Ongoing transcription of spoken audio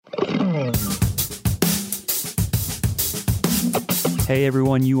Hey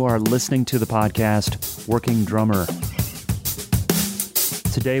everyone, you are listening to the podcast Working Drummer.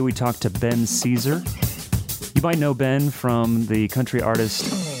 Today we talk to Ben Caesar. You might know Ben from the country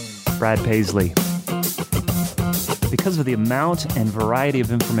artist Brad Paisley. Because of the amount and variety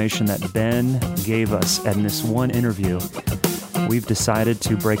of information that Ben gave us in this one interview, we've decided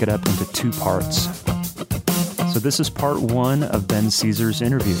to break it up into two parts. So this is part one of Ben Caesar's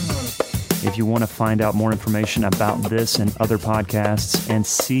interview. If you want to find out more information about this and other podcasts and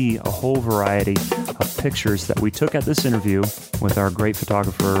see a whole variety of pictures that we took at this interview with our great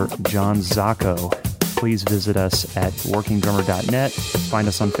photographer, John Zacco, please visit us at workingdrummer.net. Find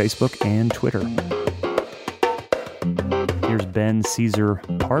us on Facebook and Twitter. Here's Ben Caesar,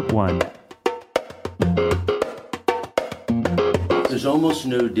 part one. There's almost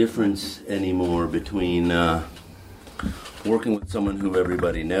no difference anymore between working with someone who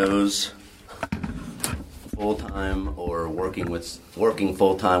everybody knows full-time or working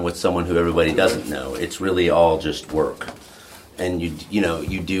full-time with someone who everybody doesn't know. It's really all just work. And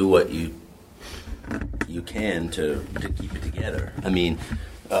you do what you can to keep it together. I mean,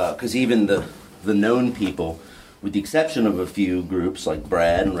 because even the known people, with the exception of a few groups like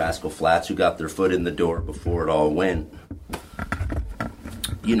Brad and Rascal Flatts who got their foot in the door before it all went,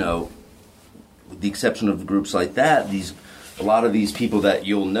 with the exception of groups like that, a lot of these people that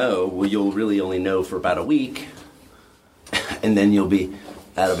you'll really only know for about a week, and then you'll be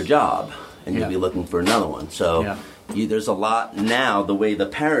out of a job, and you'll be looking for another one. So there's a lot now, the way the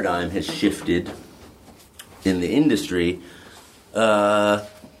paradigm has shifted in the industry. You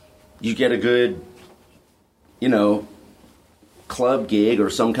get a good, club gig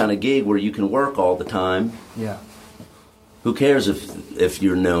or some kind of gig where you can work all the time. Yeah. Who cares if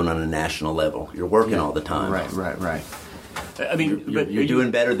you're known on a national level? You're working all the time. Right. I mean, you're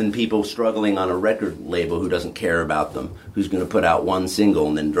doing better than people struggling on a record label who doesn't care about them, who's going to put out one single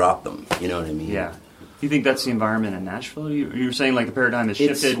and then drop them. You know what I mean? Yeah. Do you think that's the environment in Nashville? You're saying like the paradigm has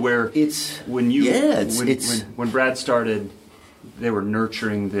shifted when Brad started, they were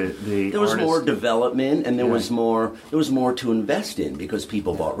nurturing the There was artists. more development, and there was more to invest in because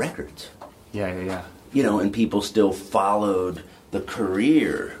people bought records. Yeah. And people still followed the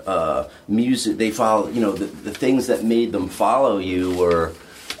career, music. They follow, the things that made them follow you were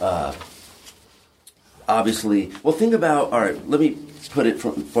obviously. Well, think about. All right, let me put it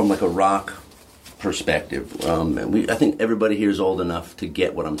from like a rock perspective. I think everybody here is old enough to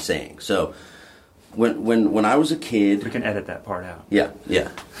get what I'm saying. So, when I was a kid, we can edit that part out. Yeah.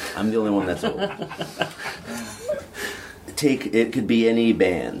 I'm the only one that's old. It could be any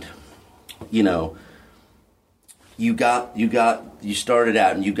band, You started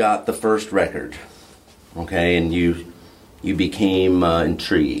out and you got the first record, okay, and you became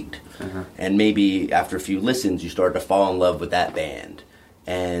intrigued, and maybe after a few listens you started to fall in love with that band,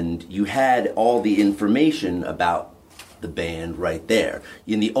 and you had all the information about the band right there.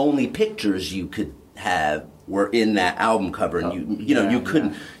 And the only pictures you could have were in that album cover, and you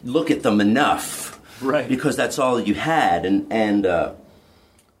couldn't look at them enough, right? Because that's all you had, and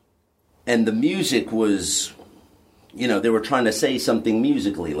the music was. They were trying to say something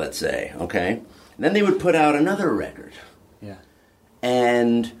musically, let's say, okay? And then they would put out another record. Yeah.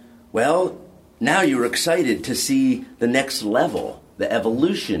 And, well, now you're excited to see the next level, the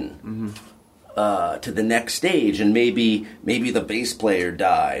evolution to the next stage. And maybe the bass player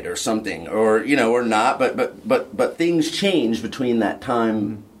died or something, or not. But things changed between that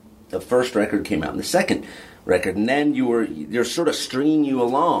time the first record came out and the second record. And then they're sort of stringing you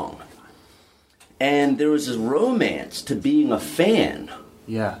along. And there was this romance to being a fan.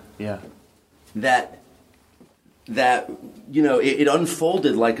 Yeah. That it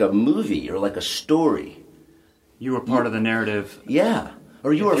unfolded like a movie or like a story. You were part of the narrative. Yeah.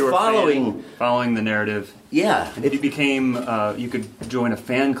 Or you were following the narrative. Yeah. And if you became, you could join a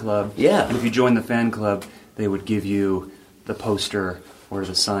fan club. Yeah. And if you joined the fan club, they would give you the poster or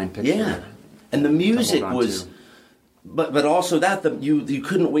the signed picture. Yeah. And the music was... But also you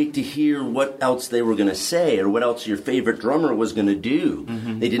couldn't wait to hear what else they were going to say or what else your favorite drummer was going to do.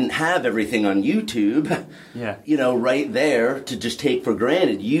 Mm-hmm. They didn't have everything on YouTube, right there to just take for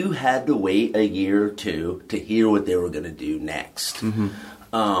granted. You had to wait a year or two to hear what they were going to do next. Mm-hmm.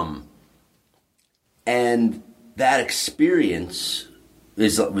 And that experience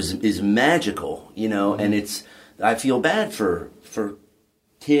is magical, mm-hmm. And I feel bad for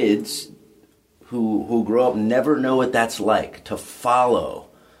kids who grow up and never know what that's like to follow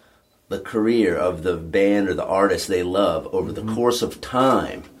the career of the band or the artist they love over the course of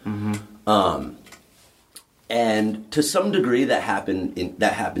time. Mm-hmm. And to some degree, that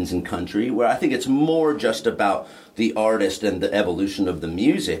happens in country, where I think it's more just about the artist and the evolution of the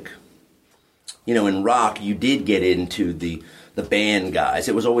music. You know, in rock, you did get into the band guys.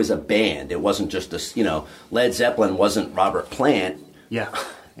 It was always a band. It wasn't just a, you know, Led Zeppelin wasn't Robert Plant. Yeah,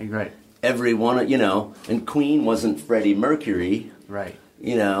 right. Everyone, you know, and Queen wasn't Freddie Mercury. Right.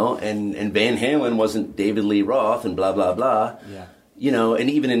 You know, and Van Halen wasn't David Lee Roth and blah, blah, blah. Yeah. You know, and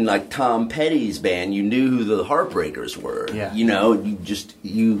even in like Tom Petty's band, you knew who the Heartbreakers were. Yeah. You know, and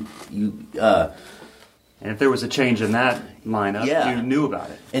if there was a change in that lineup, you knew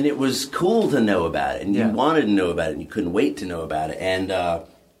about it. And it was cool to know about it, and you Yeah. wanted to know about it, and you couldn't wait to know about it. And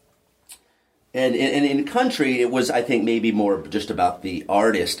in country, it was, I think, maybe more just about the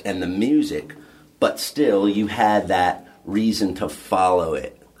artist and the music, but still, you had that reason to follow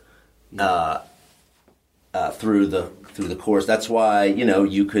it through the course. That's why, you know,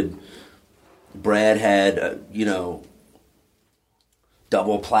 Brad had, you know,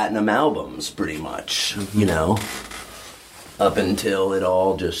 double platinum albums pretty much, you know, up until it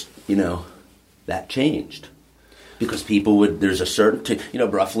all just, you know, that changed. Because there's a certain, you know,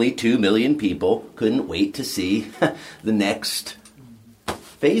 roughly 2 million people couldn't wait to see the next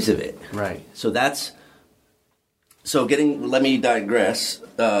phase of it. Right. Let me digress.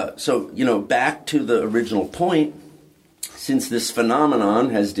 So, you know, back to the original point, since this phenomenon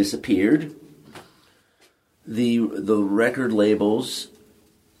has disappeared, the record labels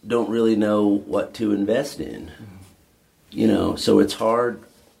don't really know what to invest in. You know, so it's hard.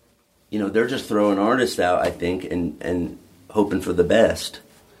 You know, they're just throwing artists out, I think, and hoping for the best.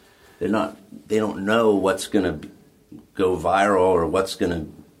 They don't know what's going to go viral or what's going to.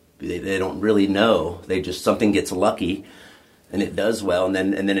 They don't really know. They just, something gets lucky, and it does well. And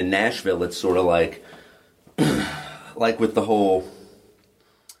then in Nashville, it's sort of like with the whole,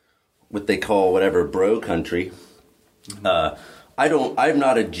 what they call whatever bro country. I'm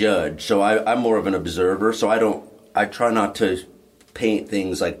not a judge, so I'm more of an observer. So I try not to paint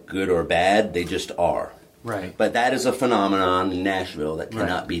things like good or bad. They just are. Right. But that is a phenomenon in Nashville that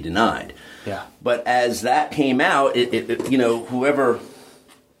cannot be denied. Yeah. But as that came out, it you know, whoever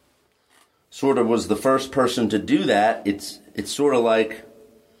sort of was the first person to do that, it's sort of like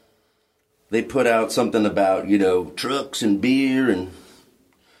they put out something about, you know, trucks and beer and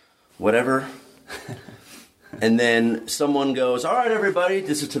whatever. And then someone goes, all right, everybody,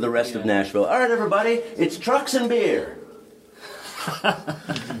 this is to the rest of Nashville. All right, everybody, it's trucks and beer.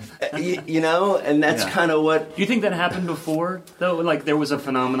 you know, and that's kind of what... Do you think that happened before, though? Like, there was a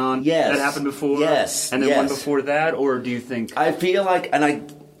phenomenon that happened before? Yes. And then one before that? Or do you think... I feel like,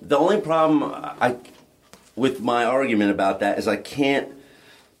 the only problem with my argument about that is I can't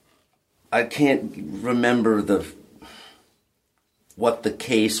remember what the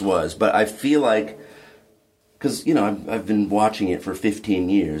case was, but I feel like, because, you know, I've been watching it for 15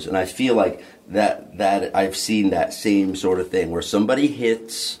 years, and I feel like that I've seen that same sort of thing where somebody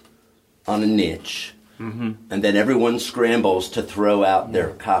hits on a niche, and then everyone scrambles to throw out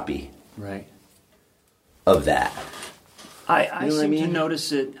their copy of that. I seem to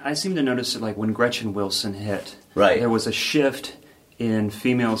notice it. I seem to notice it like when Gretchen Wilson hit. Right. There was a shift in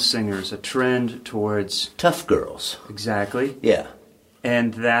female singers, a trend towards tough girls. Exactly. Yeah.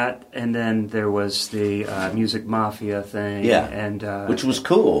 And then there was the Music Mafia thing. Yeah. And which was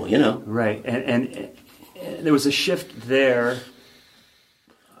cool, you know. Right. And there was a shift there,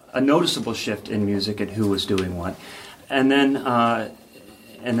 a noticeable shift in music and who was doing what. And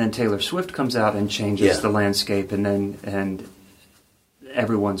then Taylor Swift comes out and changes the landscape, and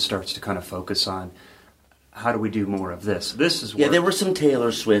everyone starts to kind of focus on how do we do more of this. This is there were some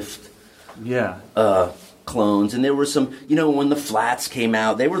Taylor Swift clones, and there were some, you know, when the Flats came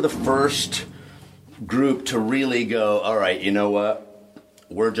out, they were the first group to really go, all right, you know what,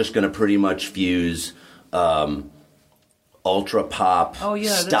 we're just going to pretty much fuse ultra pop,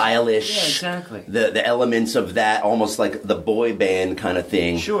 stylish, exactly. The elements of that, almost like the boy band kind of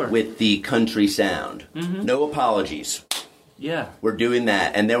thing, with the country sound. No apologies. Yeah, we're doing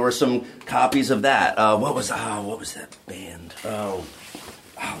that, and there were some copies of that. What was that band? Oh,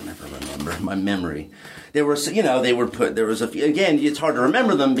 I'll never remember. My memory. There were, you know, there was a few. Again, it's hard to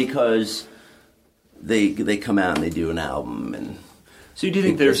remember them because they come out and they do an album and. So do you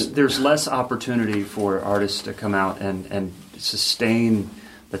think there's less opportunity for artists to come out and sustain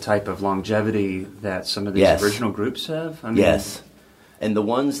the type of longevity that some of these original groups have? I mean, yes. And the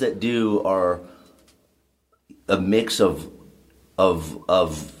ones that do are a mix of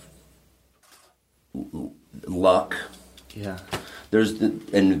luck. Yeah.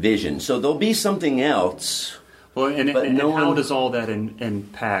 And vision. So there'll be something else. Well, and how does all that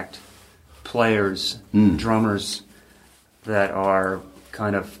impact players, drummers that are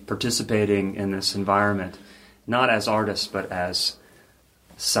kind of participating in this environment, not as artists, but as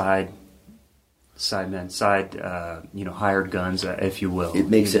sidemen, hired guns, if you will. It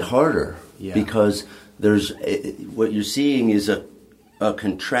makes it harder because what you're seeing is a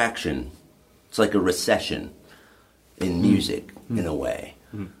contraction. It's like a recession in music in a way,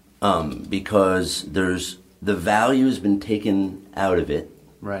 because the value has been taken out of it,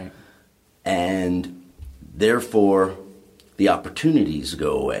 right, and therefore the opportunities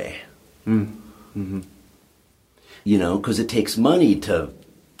go away. Because it takes money to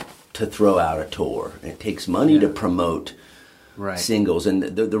throw out a tour. It takes money to promote singles. And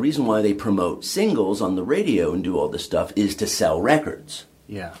the reason why they promote singles on the radio and do all this stuff is to sell records.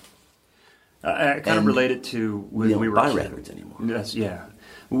 Yeah. I kind of relate it to when we were buy kids. records anymore. Yes, yeah.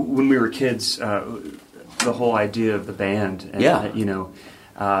 When we were kids, the whole idea of the band, and,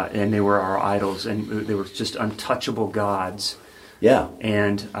 and they were our idols, and they were just untouchable gods. Yeah.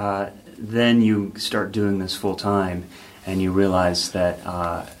 And then you start doing this full time, and you realize that,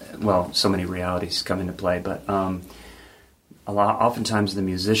 so many realities come into play, but oftentimes the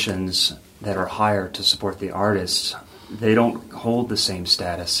musicians that are hired to support the artists, they don't hold the same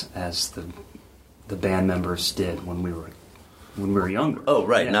status as the band members did when we were younger. Oh,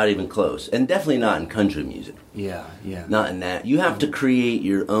 right, not even close. And definitely not in country music. Yeah. Not in that. You have to create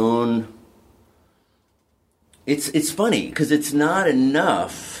your own. It's funny because it's not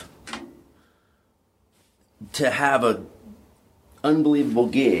enough to have a unbelievable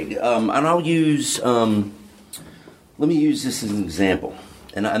gig. And I'll use let me use this as an example.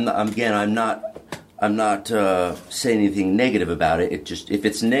 And I'm not saying anything negative about it. It just, if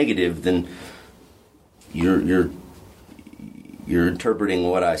it's negative, then you're interpreting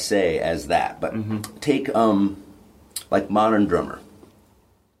what I say as that. But take like Modern Drummer,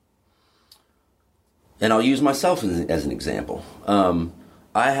 and I'll use myself as an example.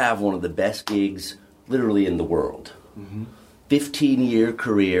 I have one of the best gigs literally in the world. 15-year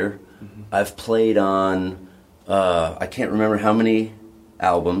career. I've played on I can't remember how many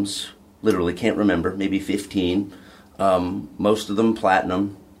albums. Literally can't remember, maybe 15. Most of them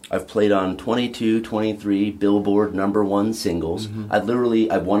platinum. I've played on 22, 23 Billboard #1 singles. I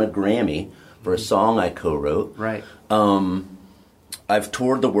won a Grammy for a song I co-wrote. Right. I've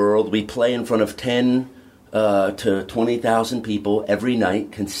toured the world. We play in front of 10 to 20,000 people every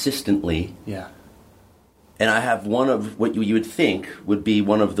night consistently. Yeah. And I have one of what you would think would be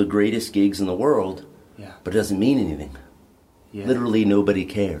one of the greatest gigs in the world, but it doesn't mean anything. Yeah. Literally nobody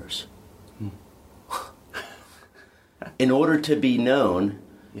cares. In order to be known,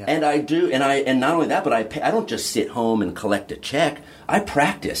 and I do, and not only that, but I don't just sit home and collect a check. I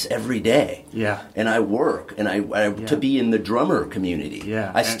practice every day. Yeah. And I work, and I to be in the drummer community.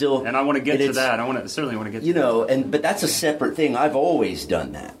 Yeah. I still, and I want to get to that. I certainly want to get to that. But that's a separate thing. I've always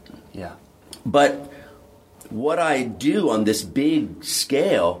done that. Yeah. But what I do on this big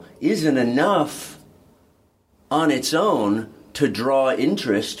scale isn't enough on its own to draw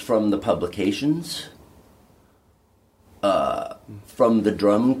interest from the publications, from the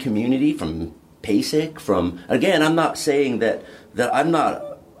drum community, from PASIC, again, I'm not saying that I'm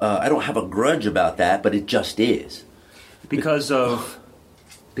not, I don't have a grudge about that, but it just is. Because of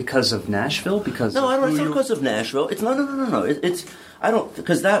Nashville? It's not because of Nashville. It's no.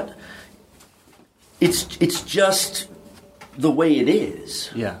 It's just the way it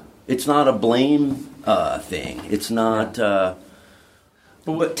is. Yeah. It's not a blame thing. It's not.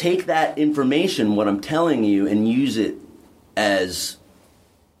 But take that information, what I'm telling you, and use it as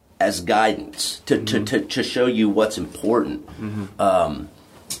guidance to show you what's important. And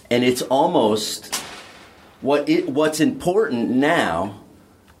it's almost what's important now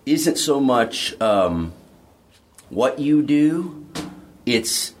isn't so much what you do;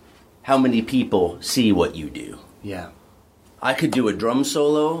 it's how many people see what you do. Yeah. I could do a drum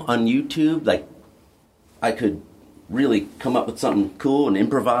solo on YouTube, like I could really come up with something cool and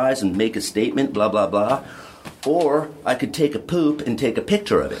improvise and make a statement, blah, blah, blah. Or I could take a poop and take a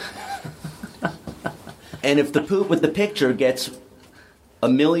picture of it. And if the poop with the picture gets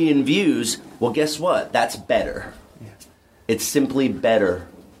 1 million views, well, guess what? That's better. Yeah. It's simply better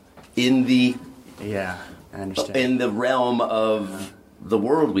in the I understand. In the realm of the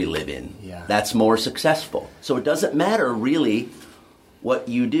world we live in. Yeah. That's more successful. So it doesn't matter really what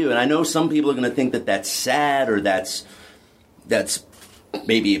you do. And I know some people are going to think that that's sad or that's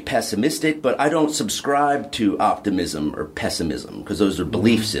maybe pessimistic, but I don't subscribe to optimism or pessimism because those are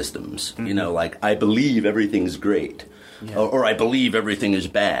belief systems. You know, like I believe everything's great or I believe everything is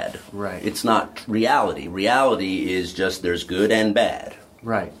bad. Right. It's not reality. Reality is just there's good and bad.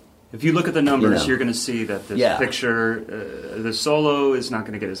 Right. If you look at the numbers, You know. you're going to see that this Yeah. picture, the solo is not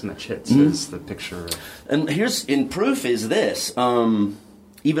going to get as much hits as the picture. And in proof is this.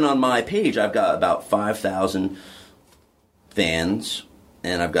 Even on my page, I've got about 5,000 fans,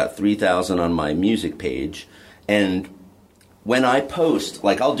 and I've got 3,000 on my music page. And when I post,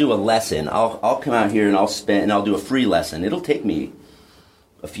 like I'll do a lesson, I'll come out here and I'll do a free lesson. It'll take me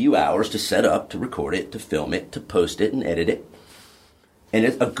a few hours to set up, to record it, to film it, to post it and edit it. And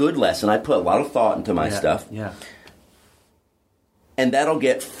it's a good lesson. I put a lot of thought into my stuff. Yeah. And that'll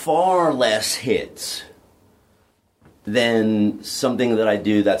get far less hits than something that I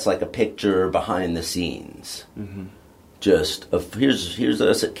do that's like a picture behind the scenes. Mm-hmm. Just here's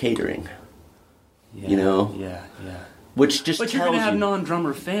us at catering. Yeah. You know? Yeah. Which just But you're tells going to have you.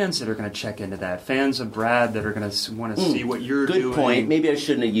 non-drummer fans that are going to check into that. Fans of Brad that are going to want to see what you're doing. Good point. Maybe I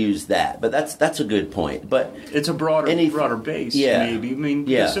shouldn't have used that, but that's a good point. But It's a broader base, Yeah. maybe. I mean,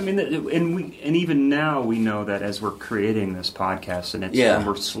 Yeah. and even now we know that as we're creating this podcast and and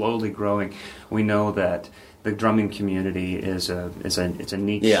we're slowly growing, we know that the drumming community is a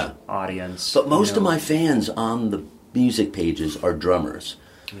niche audience. But most of my fans on the music pages are drummers.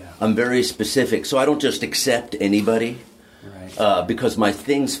 Yeah. I'm very specific, so I don't just accept anybody. Right. Because my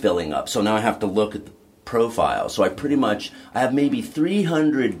thing's filling up. So now I have to look at the profile. So I have maybe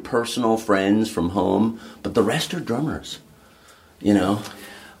 300 personal friends from home, but the rest are drummers. You know?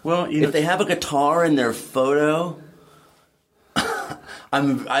 Well, If they have a guitar in their photo,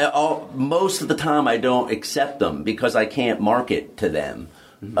 most of the time I don't accept them because I can't market to them.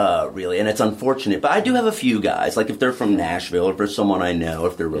 Really, and it's unfortunate. But I do have a few guys, like if they're from Nashville, if there's someone I know,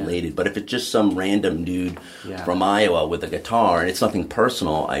 if they're related. But if it's just some random dude from Iowa with a guitar and it's nothing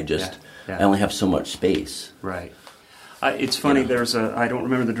personal, I only have so much space. Right. It's funny, there's I don't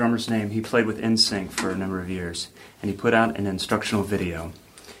remember the drummer's name, he played with NSYNC for a number of years, and he put out an instructional video,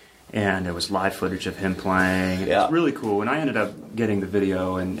 and it was live footage of him playing. Yeah. It was really cool, and I ended up getting the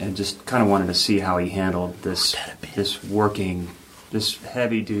video and just kind of wanted to see how he handled this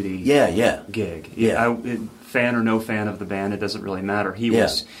heavy-duty gig. Yeah. Fan or no fan of the band, it doesn't really matter. He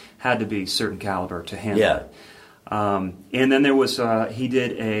had to be certain caliber to handle it. And then there was he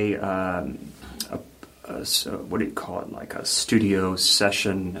did a what do you call it, like a studio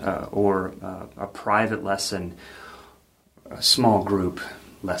session or a private lesson, a small group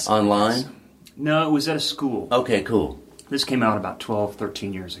lesson. Online? No, it was at a school. Okay, cool. This came out about 12,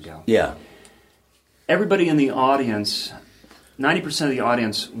 13 years ago. Yeah. Everybody in the audience, 90% of the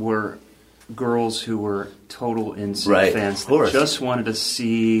audience were girls who were total NSYNC fans that just wanted to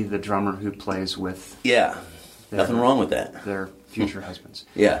see the drummer who plays with nothing wrong with that. Their future husbands.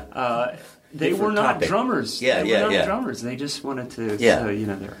 Yeah. They were not drummers. They were not drummers. They just wanted to,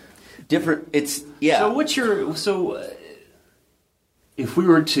 they're different. It's So if we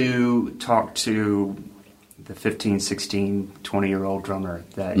were to talk to the 15, 16, 20-year-old drummer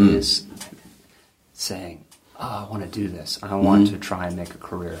that is saying, I want to do this. I want to try and make a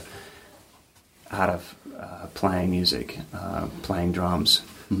career out of playing music, playing drums.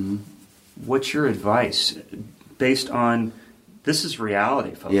 Mm-hmm. What's your advice based on, this is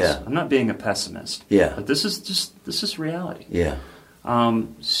reality, folks. Yeah. I'm not being a pessimist. Yeah. But this is reality. Yeah.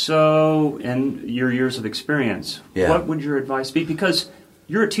 So, in your years of experience, what would your advice be? Because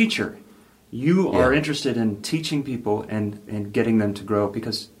you're a teacher. You are interested in teaching people and getting them to grow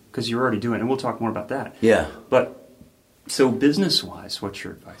because you're already doing it. And we'll talk more about that. Yeah. But, so business-wise, what's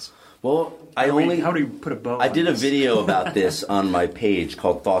your advice? Well, how do you put a bow on I did a this? video about this on my page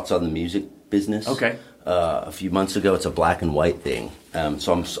called Thoughts on the Music Business. Okay. A few months ago. It's a black and white thing.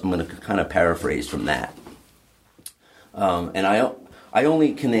 So I'm going to kind of paraphrase from that. And I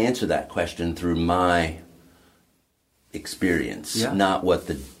only can answer that question through my experience, not what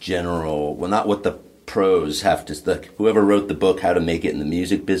the not what the pros have to. Whoever wrote the book, How to Make It in the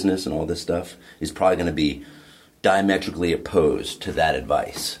Music Business, and all this stuff, is probably going to be diametrically opposed to that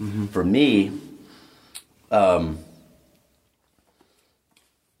advice. Mm-hmm. For me,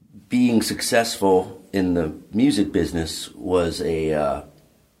 being successful in the music business was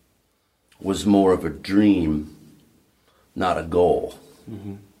more of a dream, not a goal.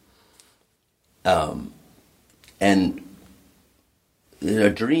 Mm-hmm. And a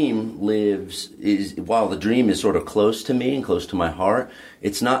dream while the dream is sort of close to me and close to my heart,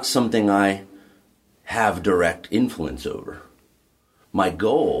 it's not something I have direct influence over. My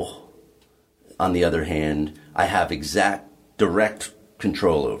goal, on the other hand, I have direct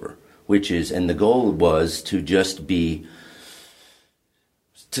control over, and the goal was to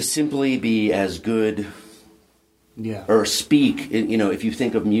simply be as good, or speak, if you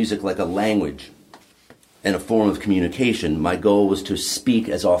think of music like a language, and a form of communication. My goal was to speak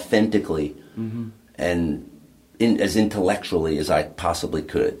as authentically and as intellectually as I possibly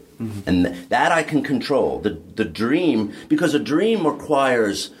could. And that I can control. The dream, because a dream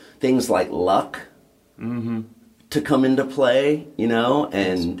requires things like luck to come into play, you know,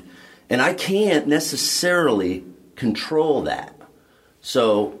 and I can't necessarily control that.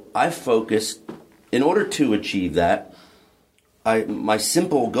 So I focused, in order to achieve that, my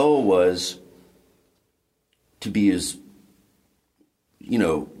simple goal was to be as, you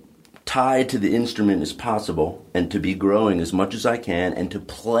know, tied to the instrument as possible, and to be growing as much as I can, and to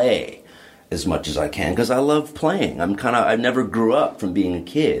play as much as I can, because I love playing. I never grew up from being a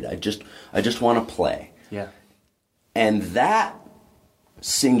kid. I just want to play. Yeah. And that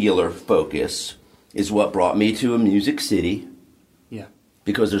singular focus is what brought me to a Music City. Yeah.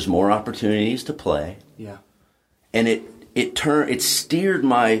 Because there's more opportunities to play. Yeah. And it steered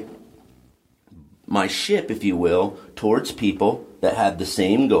my ship, if you will, towards people that had the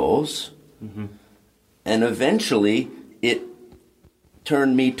same goals. And eventually it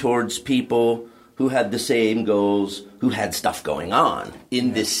turned me towards people who had the same goals, who had stuff going on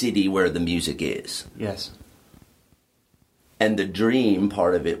in this city where the music is. Yes. And the dream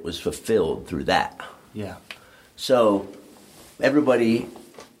part of it was fulfilled through that. Yeah. So everybody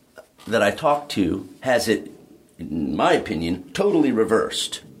that I talk to has it, in my opinion, totally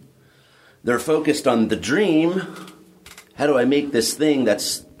reversed. They're focused on the dream. How do I make this thing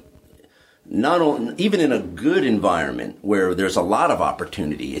that's not only, even in a good environment where there's a lot of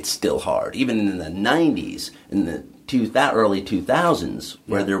opportunity, it's still hard. Even in the 90s, in the early 2000s,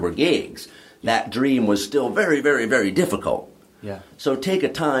 where there were gigs, that dream was still very, very, very difficult. Yeah. So take a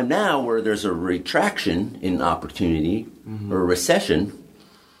time now where there's a retraction in opportunity or a recession,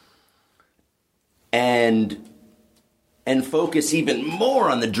 and focus even more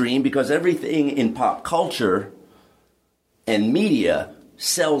on the dream, because everything in pop culture and media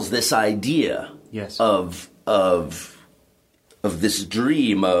sells this idea of this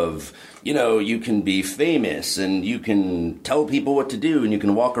dream of, you know, you can be famous and you can tell people what to do and you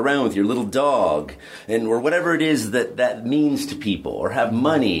can walk around with your little dog and or whatever it is that means to people, or have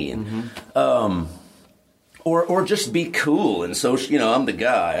money and or just be cool and so, you know, I'm the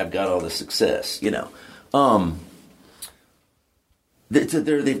guy, I've got all the success, you know.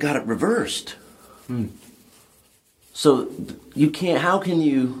 They've got it reversed. So you can't, how can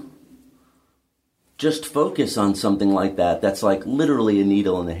you just focus on something like that that's like literally a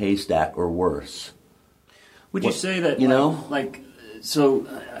needle in a haystack or worse? Would you say that, you know? So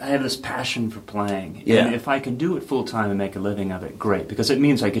I have this passion for playing. Yeah. And if I can do it full time and make a living of it, great, because it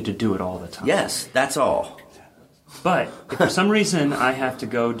means I get to do it all the time. Yes, that's all. But if for some reason I have to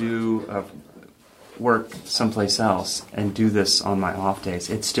go do work someplace else and do this on my off days,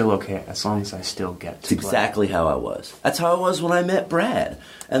 it's still okay as long as I still get to It's exactly how I was. That's how I was when I met Brad.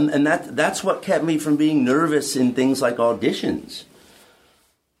 And that's what kept me from being nervous in things like auditions.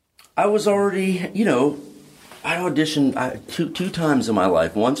 I was already, you know, I auditioned two times in my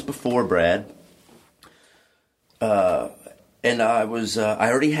life. Once before Brad, and I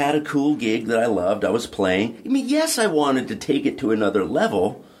already had a cool gig that I loved. I was playing. I mean, yes, I wanted to take it to another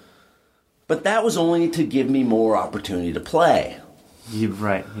level, but that was only to give me more opportunity to play.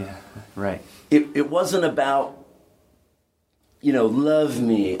 Right, yeah, right. It wasn't about, you know, love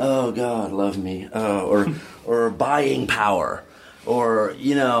me, oh God, love me, or buying power, or,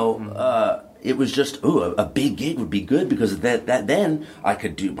 you know, it was just, a big gig would be good, because that then I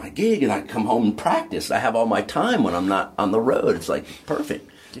could do my gig and I'd come home and practice. I have all my time when I'm not on the road. It's like perfect.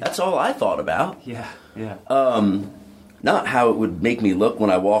 Yeah. That's all I thought about. Yeah, yeah. Not how it would make me look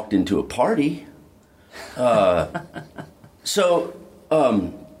when I walked into a party. So,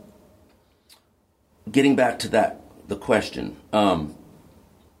 getting back to the question.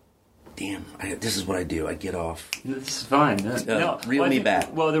 This is what I do. I get off. This is fine. Reel me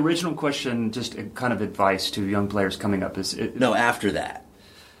back. Well, the original question, just a kind of advice to young players coming up is... No, after that.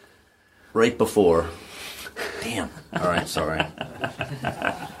 Right before. Damn. All right, sorry.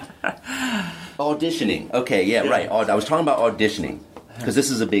 Auditioning. Okay, yeah, right. I was talking about auditioning, because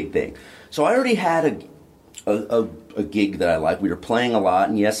this is a big thing. So I already had a gig that I liked. We were playing a lot,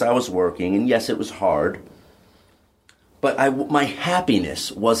 and yes, I was working, and yes, it was hard. But my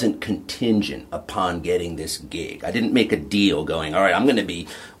happiness wasn't contingent upon getting this gig. I didn't make a deal going, all right, I'm going to be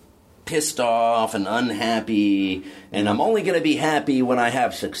pissed off and unhappy, and I'm only going to be happy when I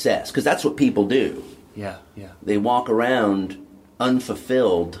have success, because that's what people do. Yeah, yeah. They walk around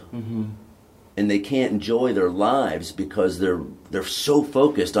unfulfilled, and they can't enjoy their lives because they're so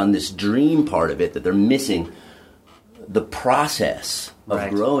focused on this dream part of it that they're missing the process of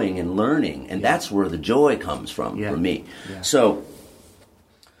Right. growing and learning, and that's where the joy comes from Yeah. for me. Yeah. So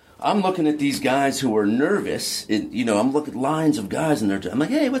I'm looking at these guys who are nervous. I'm looking at lines of guys, and I'm like,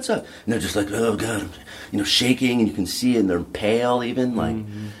 "Hey, what's up?" And they're just like, "Oh God," shaking, and you can see, and they're pale, even like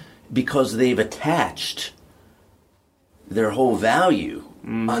because they've attached their whole value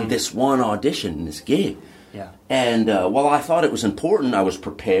on this one audition, this gig. Yeah. And while I thought it was important, I was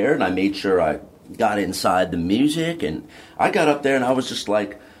prepared. I made sure I got inside the music, and I got up there, and I was just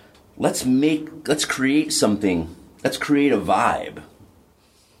like, let's create something. Let's create a vibe.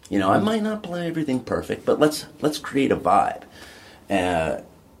 I might not play everything perfect, but let's create a vibe. And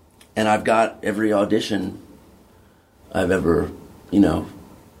I've got every audition I've ever,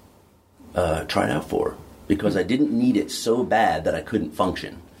 tried out for, because I didn't need it so bad that I couldn't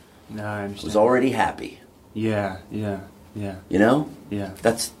function. No, I I understand. was already happy. Yeah. Yeah. Yeah.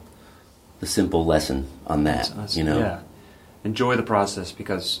 That's the simple lesson on that. That's awesome. Yeah. Enjoy the process,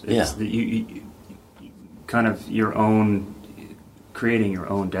 because it's you kind of creating your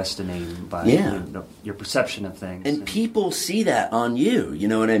own destiny by your perception of things. And people see that on you. You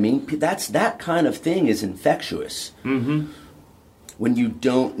know what I mean? That kind of thing is infectious. Mm-hmm. When you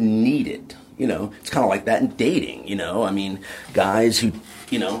don't need it. It's kind of like that in dating. I mean, guys who,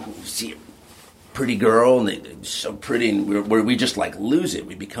 see a pretty girl and they're so pretty, and where we just like lose it.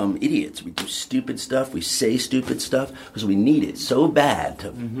 We become idiots. We do stupid stuff. We say stupid stuff because we need it so bad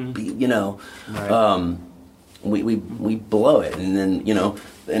to be, Right. We blow it, and then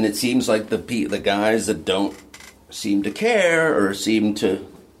and it seems like the guys that don't seem to care or seem to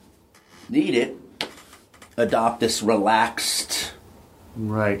need it adopt this relaxed,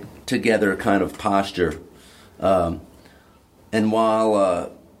 Right. together kind of posture, and while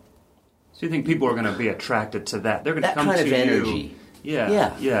So you think people are going to be attracted to that? They're going to that come kind to of energy, you.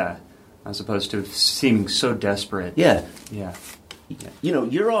 Yeah. Yeah. As opposed to seeming so desperate. yeah, Yeah.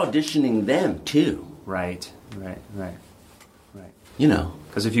 you're auditioning them too, Right.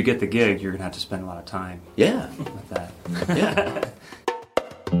 Because if you get the gig, you're going to have to spend a lot of time yeah. with that. Yeah.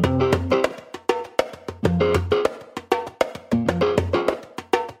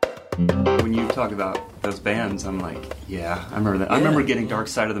 When you talk about those bands, I'm like, yeah, I remember that. I remember getting Dark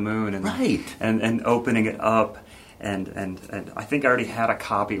Side of the Moon and Right. and opening it up. And I think I already had a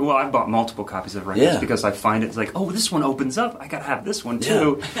copy. Well, I bought multiple copies of records because I find it's like, oh, this one opens up. I gotta have this one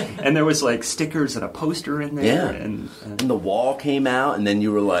too. And there was like stickers and a poster in there. Yeah. And The Wall came out, and then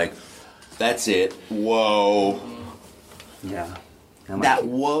you were like, "That's it." Whoa. yeah, I'm like, That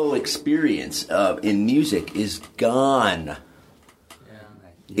whoa experience in music is gone.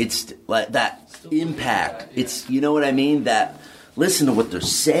 It's like that impact. It's, you know what I mean? That, listen to what they're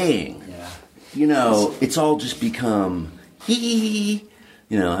saying. yeah. It's all just become hee.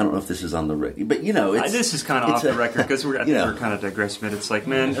 I don't know if this is on the record, but it's This is kind of off the record because we're kind of digressing. But it's like,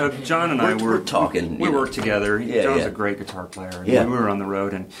 man, John and I we're talking. We worked together. Yeah, John's yeah. a great guitar player. And Yeah. we were on the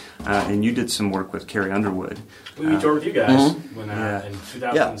road, and you did some work with Carrie Underwood. We toured with you guys when Yeah. in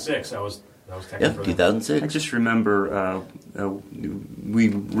 2006. I was technically for them. 2006. I just remember we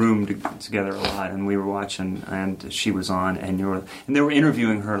roomed together a lot, and we were watching, and she was on, and they were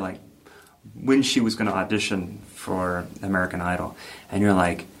interviewing her like when she was going to audition for American Idol, and you're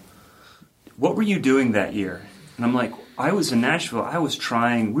like, what were you doing that year? And I'm like, I was in Nashville. I was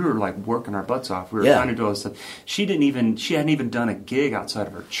trying. We were like working our butts off. We were trying to do all this stuff. She hadn't even done a gig outside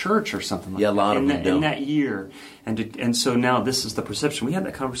of her church or something like that. Yeah, a lot of them don't. In that year, and so now this is the perception. We had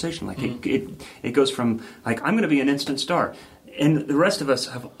that conversation. Like it goes from like, I'm going to be an instant star, and the rest of us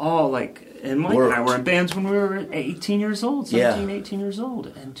have all like. And Mike and I were in bands when we were 18 years old, 17, 18 years old,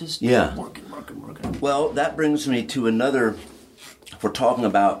 and just working. Well, that brings me to another. If we're talking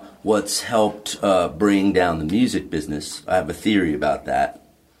about what's helped bring down the music business, I have a theory about that.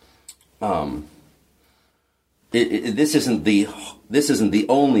 This isn't the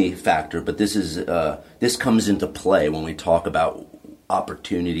only factor, but this comes into play when we talk about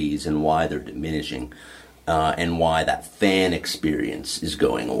opportunities and why they're diminishing, and why that fan experience is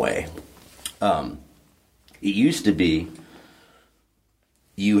going away. It used to be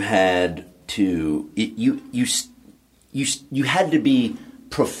you had to you had to be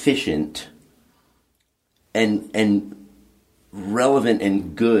proficient and relevant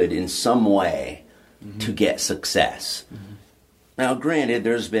and good in some way to get success. Now, granted,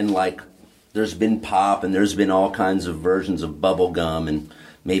 there's been pop and there's been all kinds of versions of bubblegum and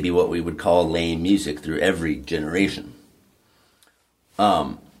maybe what we would call lame music through every generation.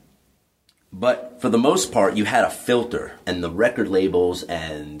 But for the most part, you had a filter, and the record labels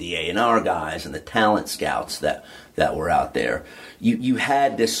and the A&R guys and the talent scouts that were out there. You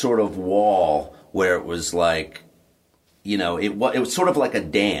had this sort of wall where it was like, it was sort of like a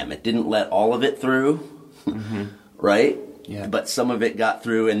dam. It didn't let all of it through, right? Yeah. But some of it got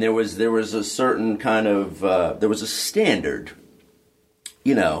through, and there was a certain kind of there was a standard,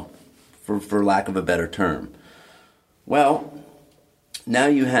 for lack of a better term. Well, now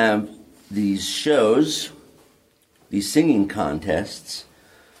you have these shows, these singing contests,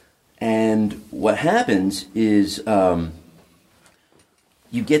 and what happens is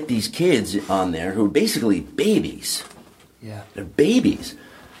you get these kids on there who are basically babies. Yeah. They're babies.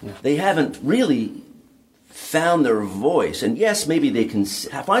 Yeah. They haven't really found their voice. And yes, maybe they can...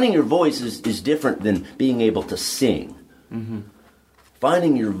 Finding your voice is different than being able to sing. Mm-hmm.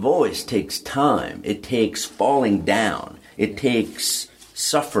 Finding your voice takes time. It takes falling down. It takes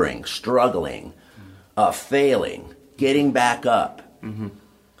suffering, struggling, failing, getting back up. Mm-hmm.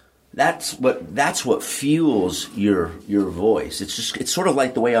 That's what fuels your voice. It's sort of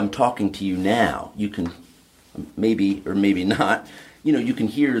like the way I'm talking to you now. You can maybe or maybe not. You can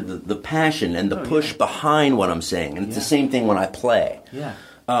hear the passion and the push behind what I'm saying, and it's the same thing when I play. Yeah.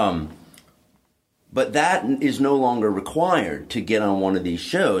 But that is no longer required to get on one of these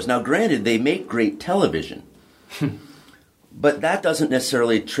shows. Now, granted, they make great television, but that doesn't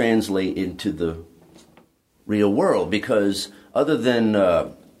necessarily translate into the real world, because other than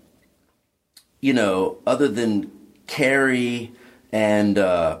Carrie and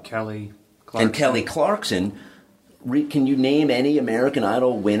Kelly Clarkson, can you name any American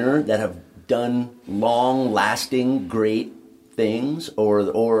Idol winner that have done long-lasting, great things, or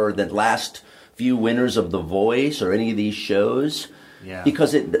the last few winners of The Voice or any of these shows? Yeah.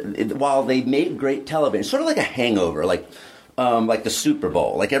 Because while they made great television, sort of like a hangover, like the Super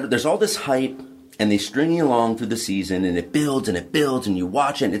Bowl. There's all this hype, and they string you along through the season, and it builds, and you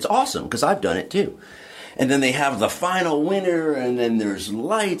watch it, and it's awesome, because I've done it too. And then they have the final winner, and then there's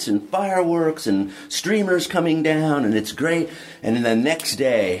lights and fireworks and streamers coming down, and it's great. And then the next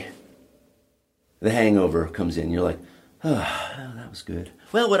day, the hangover comes in. You're like, oh, that was good.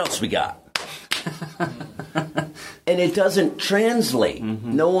 Well, what else we got? And it doesn't translate.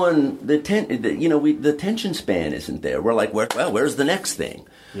 Mm-hmm. No one, the attention span isn't there. We're like, where's the next thing?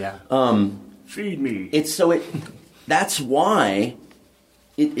 Yeah. Feed me. That's why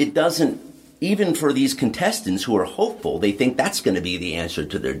it doesn't. Even for these contestants who are hopeful, they think that's going to be the answer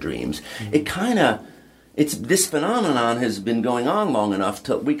to their dreams. Mm-hmm. This phenomenon has been going on long enough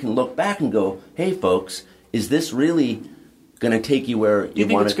till we can look back and go, hey, folks, is this really going to take you where you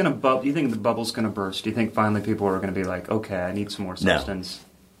want to... Do you think the bubble's going to burst? Do you think finally people are going to be like, okay, I need some more substance?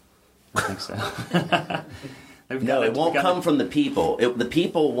 No. I think so. No, it won't come from the people. The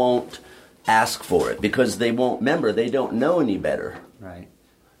people won't ask for it, because they won't... Remember, they don't know any better. Right.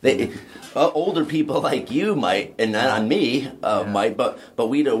 Older people like you might, and not me might, but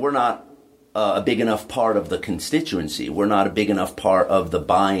we're not a big enough part of the constituency. We're not a big enough part of the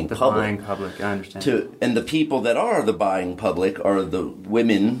buying public. The buying public, I understand. And the people that are the buying public are the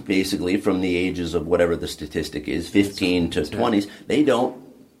women, basically, from the ages of whatever the statistic is, 15 to 20s. They won't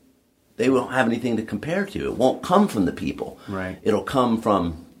have anything to compare to. It won't come from the people. Right. It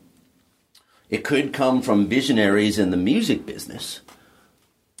could come from visionaries in the music business.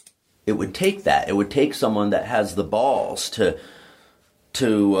 It would take that. It would take someone that has the balls to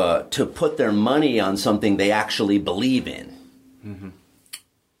put their money on something they actually believe in, mm-hmm.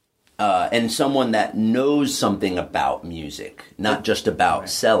 And someone that knows something about music, not just about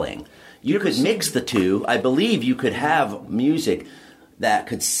selling. You could mix the two. I believe you could have music that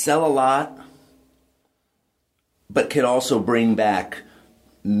could sell a lot, but could also bring back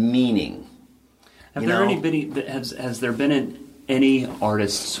meaning. Has there been any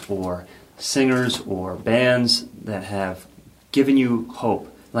artists or singers or bands that have given you hope?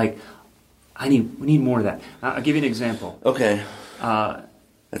 Like, we need more of that. I'll give you an example. Okay.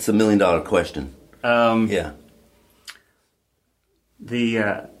 That's $1 million question. Yeah.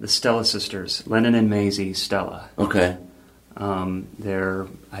 The Stella sisters, Lennon and Maisie Stella. Okay. They're,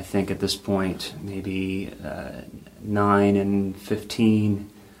 I think at this point, maybe 9 and 15.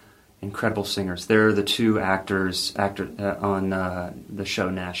 Incredible singers. They're the two actors on the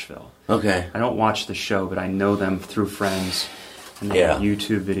show Nashville. Okay. I don't watch the show, but I know them through friends and they have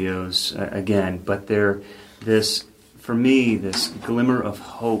YouTube videos again. But they're this glimmer of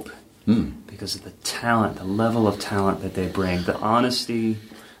hope because of the talent, the level of talent that they bring, the honesty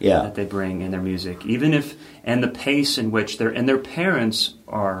that they bring in their music, and the pace in which their parents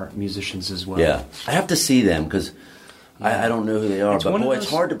are musicians as well. Yeah, I have to see them because. I don't know who they are, but boy, it's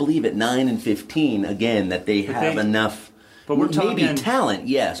hard to believe at 9 and 15, again, that they have enough But we're talking maybe talent,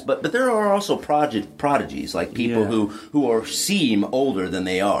 yes, but there are also prodigies, like people who seem older than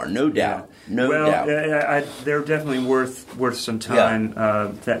they are, no doubt, no doubt. They're definitely worth some time.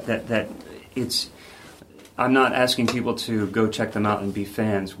 That it's. I'm not asking people to go check them out and be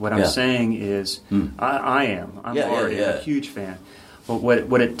fans. What I'm saying is, I am. I'm already a huge fan. But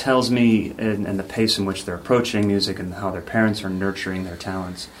what it tells me, and the pace in which they're approaching music, and how their parents are nurturing their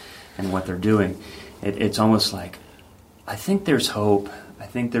talents, and what they're doing, it's almost like, I think there's hope. I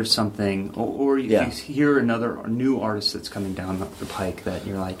think there's something, or you hear another new artist that's coming down the pike that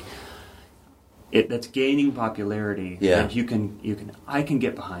you're like, that's gaining popularity. Yeah. That I can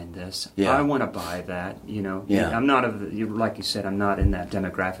get behind this. Yeah. I want to buy that. Yeah. I'm not like you said, I'm not in that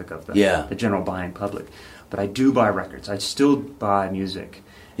demographic of the general buying public, but I do buy records. I still buy music.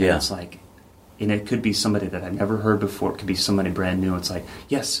 And it's like, and it could be somebody that I've never heard before. It could be somebody brand new. It's like,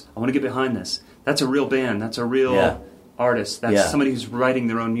 yes, I want to get behind this. That's a real band. That's a real artist. That's somebody who's writing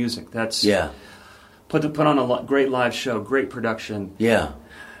their own music. That's put on a great live show, great production. Yeah.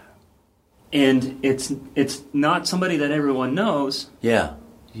 And it's not somebody that everyone knows. Yeah.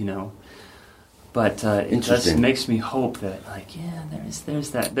 But it just makes me hope that,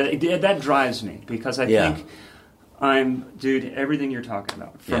 there's that. That drives me, because I think dude, everything you're talking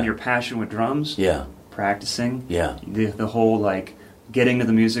about, from your passion with drums, practicing, the whole, getting to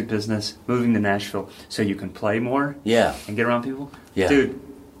the music business, moving to Nashville so you can play more, and get around people. Yeah. Dude,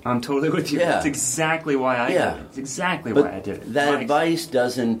 I'm totally with you. Yeah. That's exactly why I did it. It's exactly why I did it. That advice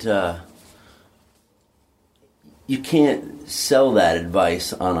doesn't... you can't sell that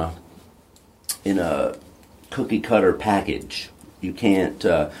advice in a cookie cutter package. You can't,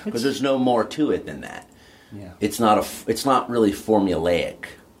 because there's no more to it than that. Yeah. It's not really formulaic,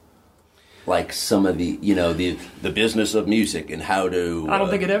 like some of the the business of music and how to. I don't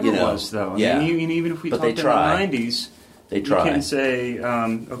think it ever was, though. I mean, even if we talk in the '90s. They try. You can say,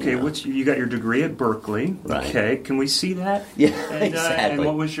 you got your degree at Berkeley. Right. Okay, can we see that? Yeah, and, exactly. And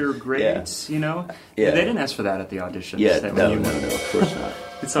what was your grades, Yeah. They didn't ask for that at the auditions. Yeah, no, of course not.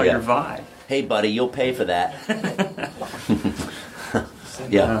 It's all your vibe. Hey, buddy, you'll pay for that.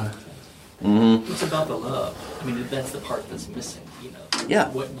 It's about the love. I mean, that's the part that's missing,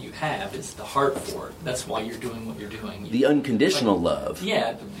 What you have is the heart for it. That's why you're doing what you're doing. The unconditional love.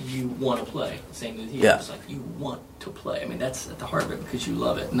 Yeah, you want to play. Same with you. Yeah. It's like you want to play. I mean, that's at the heart of it, because you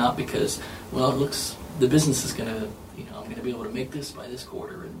love it, not because, it looks, the business is going to, I'm going to be able to make this by this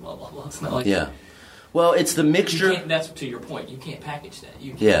quarter and blah, blah, blah. It's not like that. Well, it's the mixture. That's to your point. You can't package that.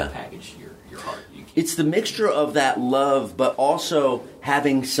 You can't package your heart. It's the mixture of that love, but also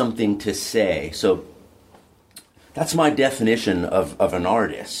having something to say. So that's my definition of an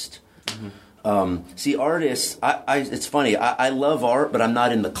artist. Mm-hmm. See, artists, it's funny, I love art, but I'm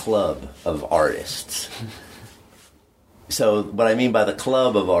not in the club of artists. So what I mean by the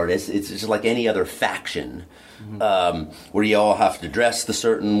club of artists, it's just like any other faction, where you all have to dress the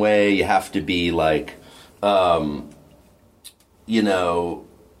certain way, you have to be like,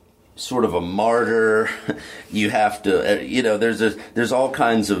 sort of a martyr. You have to, there's all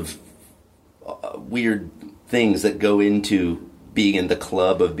kinds of weird things that go into being in the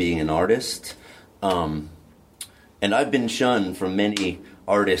club of being an artist. And I've been shunned from many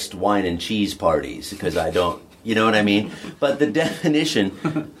artist wine and cheese parties because I don't, you know what I mean? But the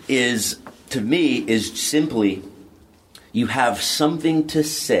definition is, to me, is simply you have something to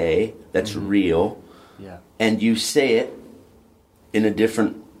say that's real, and you say it in a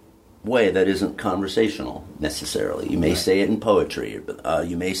different way that isn't conversational necessarily. You may say it in poetry,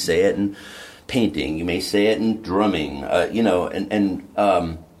 you may say it in painting, you may say it in drumming, and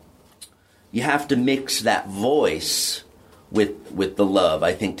you have to mix that voice with the love,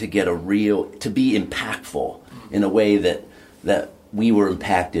 I think, to get to be impactful in a way that we were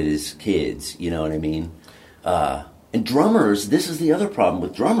impacted as kids, you know what I mean? And drummers, this is the other problem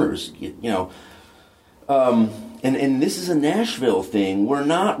with drummers, and this is a Nashville thing. We're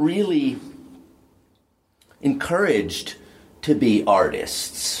not really encouraged to be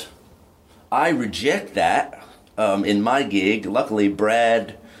artists. I reject that in my gig. Luckily,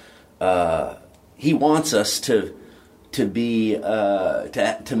 Brad, he wants us to be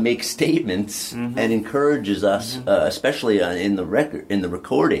to make statements and encourages us, especially in the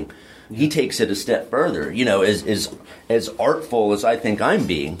recording. He takes it a step further. As artful as I think I'm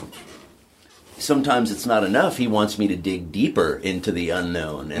being. Sometimes it's not enough. He wants me to dig deeper into the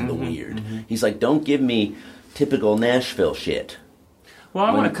unknown and the weird. He's like, don't give me typical Nashville shit. Well,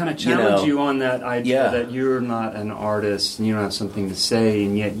 I want to kind of challenge you on that idea that you're not an artist and you don't have something to say,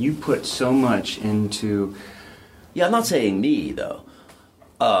 and yet you put so much into... Yeah, I'm not saying me, though.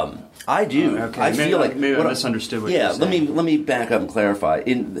 I do. Okay. I feel like maybe I misunderstood what you yeah. said. Let me back up and clarify.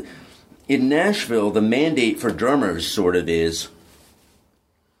 In Nashville, the mandate for drummers sort of is,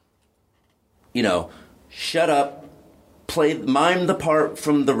 shut up, mime the part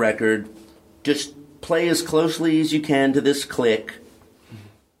from the record, just play as closely as you can to this click.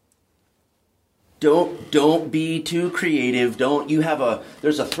 Don't be too creative.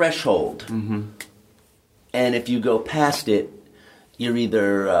 There's a threshold, and if you go past it, you're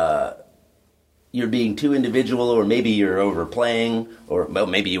either you're being too individual, or maybe you're overplaying, or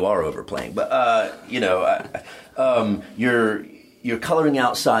maybe you are overplaying. But you're coloring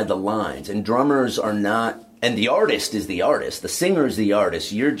outside the lines, and drummers are not. And the artist is the artist. The singer is the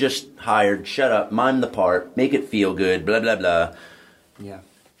artist. You're just hired. Shut up, mime the part, make it feel good. Blah blah blah. Yeah.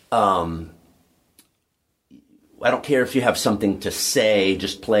 I don't care if you have something to say.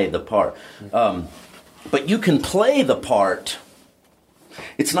 Just play the part. But you can play the part.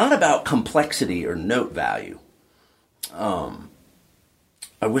 It's not about complexity or note value. I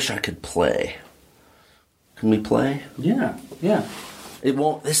wish I could play. Can we play? Yeah. It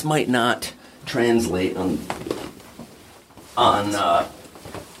won't. This might not translate on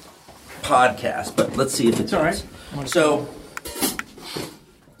podcast, but let's see if it's all right. So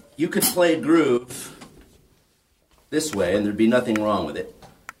you could play groove this way, and there'd be nothing wrong with it.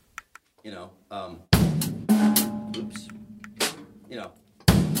 Oops.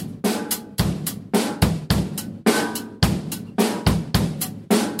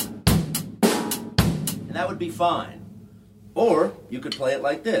 And that would be fine. Or you could play it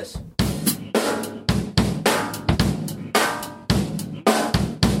like this.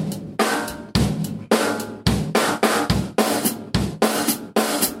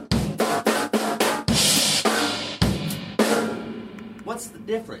 What's the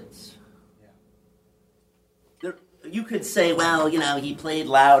difference? You could say, well, he played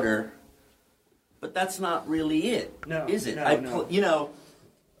louder, but that's not really it, no, is it? No.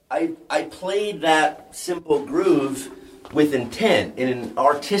 I played that simple groove with intent, in an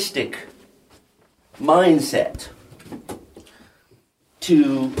artistic mindset,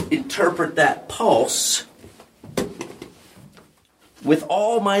 to interpret that pulse with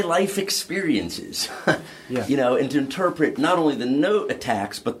all my life experiences, Yeah. And to interpret not only the note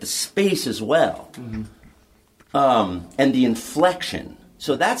attacks, but the space as well, and the inflection.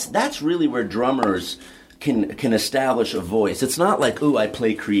 So that's really where drummers can establish a voice. It's not like, I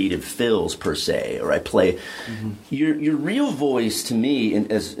play creative fills per se, or I play. Your real voice to me,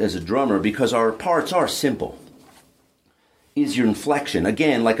 as a drummer, because our parts are simple, is your inflection.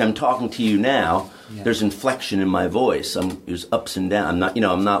 Again, like I'm talking to you now, there's inflection in my voice. There's ups and downs.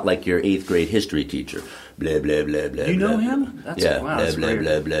 I'm not like your 8th grade history teacher. Blah blah blah blah. You know blah, him? Blah. That's wow, blah that's blah, weird.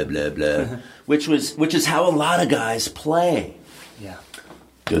 blah blah blah blah blah. which is how a lot of guys play. Yeah.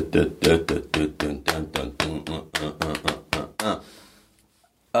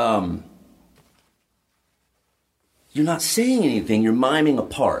 You're not saying anything. You're miming a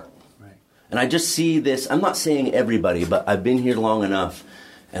part. Right. And I just see this. I'm not saying everybody, but I've been here long enough,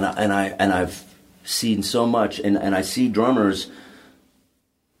 and I've seen so much, and I see drummers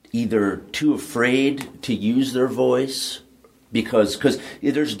either too afraid to use their voice, because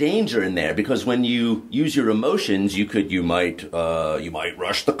there's danger in there. Because when you use your emotions, you might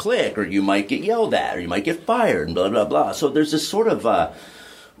rush the click, or you might get yelled at, or you might get fired, and blah blah blah. So there's this sort of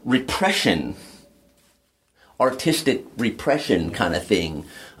repression, artistic repression kind of thing.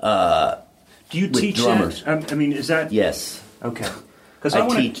 Do you teach drummers? That? I mean, is that Yes. okay? Because I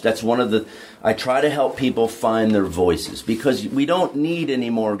teach. That's one of the. I try to help people find their voices, because we don't need any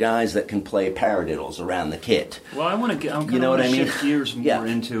more guys that can play paradiddles around the kit. Well, I want to get. You know what I mean? Shift gears more Yeah.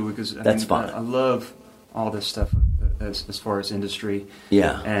 into, because That's fine. I love all this stuff as far as industry.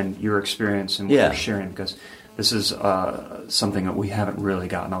 Yeah. And your experience and what Yeah. you're sharing, because this is something that we haven't really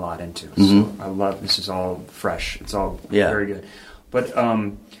gotten a lot into. Mm-hmm. So I love this. Is all fresh. It's all Yeah. very good. But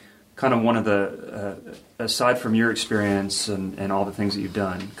kind of one of the aside from your experience and all the things that you've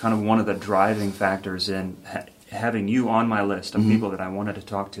done, kind of one of the driving factors in having you on my list of people that I wanted to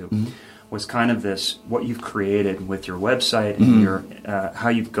talk to was kind of this, what you've created with your website and your how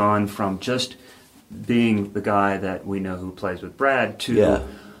you've gone from just being the guy that we know who plays with Brad to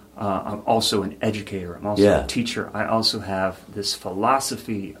I'm also an educator. I'm also a teacher. I also have this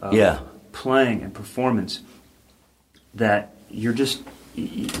philosophy of playing and performance that you're just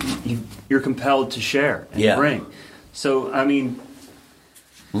you're compelled to share and bring. So, I mean,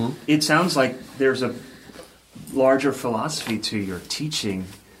 it sounds like there's a larger philosophy to your teaching.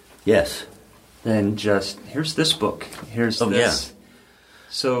 Yes. Than just, here's this book, here's this. Yeah.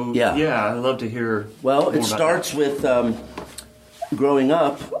 So, I'd love to hear. Well, more it starts with growing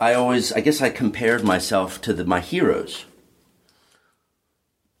up, I guess I compared myself to my heroes.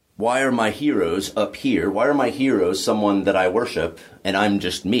 Why are my heroes up here? Why are my heroes someone that I worship and I'm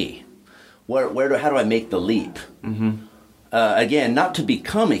just me? How do I make the leap? Mm-hmm. Again, not to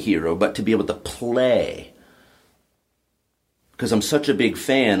become a hero, but to be able to play. Because I'm such a big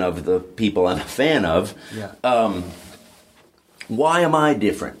fan of the people I'm a fan of. Yeah. Why am I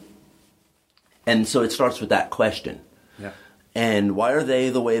different? And so it starts with that question. Yeah. And why are they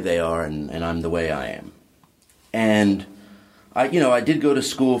the way they are and I'm the way I am? And I did go to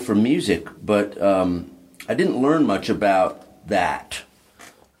school for music, but I didn't learn much about that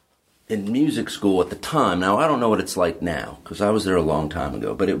in music school at the time. Now, I don't know what it's like now, because I was there a long time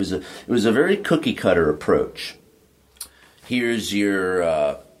ago, but it was a very cookie-cutter approach. Here's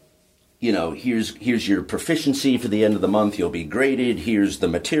your, here's your proficiency for the end of the month. You'll be graded. Here's the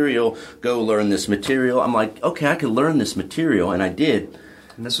material. Go learn this material. I'm like, okay, I could learn this material, and I did.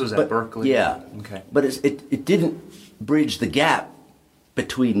 And this was at Berkeley? Yeah. Okay. But it didn't bridge the gap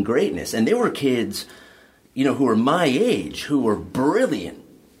between greatness. And there were kids, who were my age, who were brilliant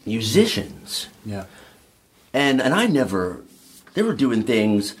musicians. Yeah. And they were doing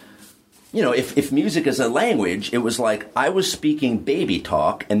things, if music is a language, it was like I was speaking baby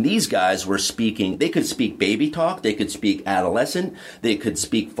talk, and these guys were they could speak baby talk, they could speak adolescent, they could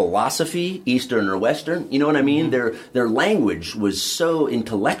speak philosophy, Eastern or Western, you know what I mean? Mm-hmm. Their language was so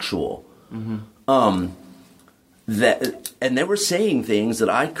intellectual. Mm-hmm. And they were saying things that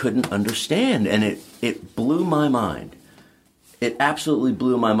I couldn't understand, and it blew my mind. It absolutely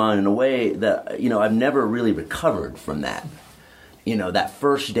blew my mind in a way that, I've never really recovered from that. That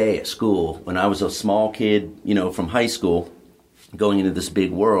first day at school, when I was a small kid, from high school, going into this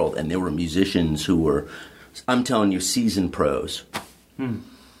big world, and there were musicians who were, I'm telling you, seasoned pros.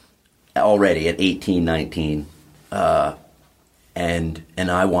 Already at 18, 19. And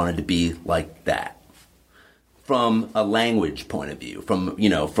I wanted to be like that. From a language point of view,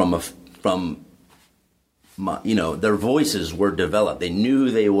 their voices were developed. They knew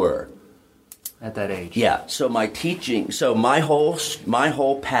who they were at that age. Yeah. So my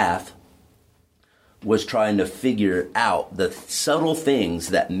whole path was trying to figure out the subtle things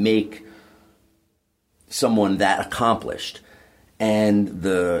that make someone that accomplished, and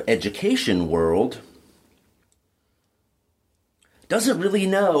the education world doesn't really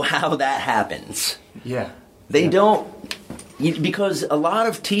know how that happens. Yeah. They don't, because a lot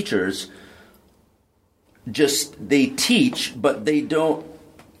of teachers they teach, but they don't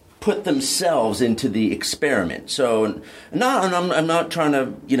put themselves into the experiment. So, I'm not trying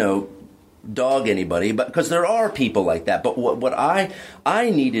to, dog anybody, but because there are people like that. But what I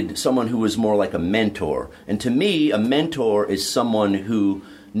needed someone who was more like a mentor. And to me, a mentor is someone who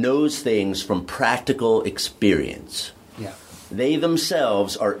knows things from practical experience. Yeah. They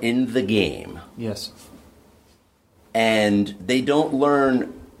themselves are in the game. Yes. And they don't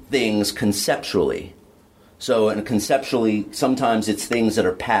learn things conceptually. So, and conceptually, sometimes it's things that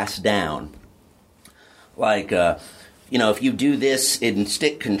are passed down. Like, if you do this in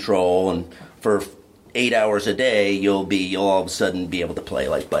stick control and for 8 hours a day, you'll all of a sudden be able to play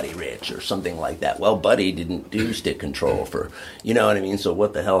like Buddy Rich or something like that. Well, Buddy didn't do stick control for, you know what I mean? So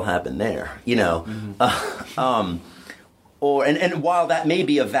what the hell happened there? Mm-hmm. And while that may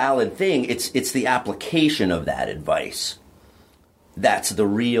be a valid thing, it's the application of that advice. That's the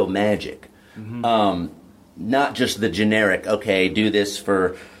real magic. Mm-hmm. Not just the generic, okay, do this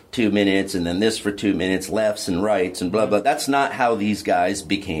for 2 minutes and then this for 2 minutes, lefts and rights and blah, blah. That's not how these guys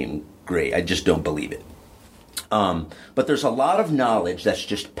became great. I just don't believe it. But there's a lot of knowledge that's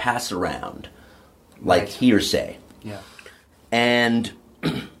just passed around, like hearsay. Yeah. And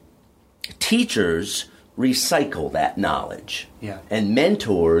teachers recycle that knowledge. Yeah. And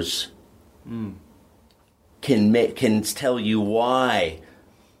mentors can tell you why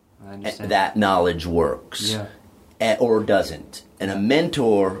that knowledge works or doesn't. And a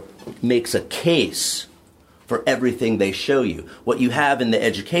mentor makes a case for everything they show you. What you have in the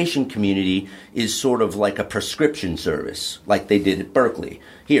education community is sort of like a prescription service, like they did at Berkeley.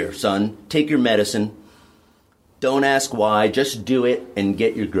 Here, son, take your medicine. Don't ask why. Just do it and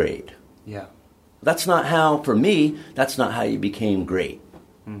get your grade. Yeah. That's not how, for me, that's not how you became great.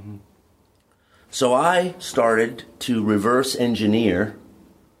 Mm-hmm. So I started to reverse engineer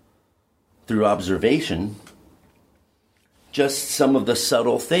through observation just some of the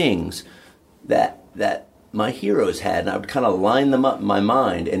subtle things that my heroes had. And I would kind of line them up in my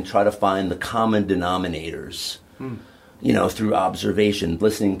mind and try to find the common denominators, through observation,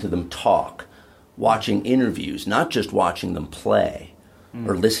 listening to them talk, watching interviews, not just watching them play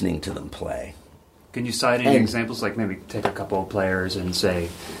or listening to them play. Can you cite any examples? Like maybe take a couple of players and say,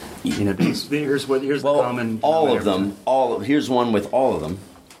 here's the common. All of them. Here's one with all of them.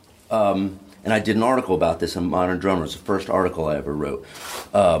 And I did an article about this in Modern Drummers, the first article I ever wrote.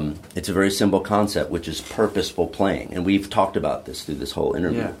 It's a very simple concept, which is purposeful playing. And we've talked about this through this whole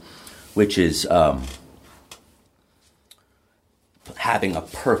interview, which is having a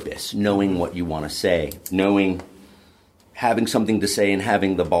purpose, knowing what you want to say, having something to say and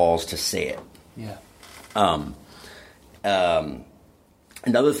having the balls to say it. Yeah.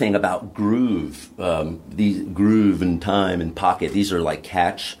 Another thing about groove, these groove and time and pocket, these are like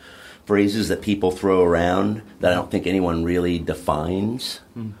catch phrases that people throw around that I don't think anyone really defines.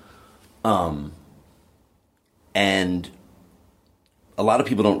 And a lot of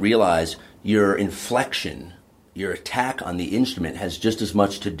people don't realize your inflection, your attack on the instrument has just as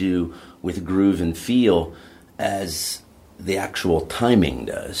much to do with groove and feel as the actual timing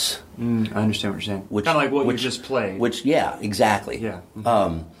does. I understand what you're saying. Kind of like what you just played. Yeah, exactly. Yeah.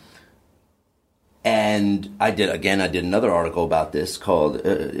 And I did another article about this called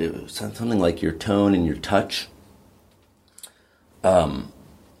it was something like your tone and your touch.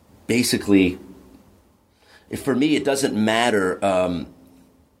 Basically, for me, it doesn't matter.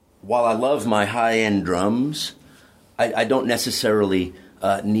 While I love my high-end drums, I don't necessarily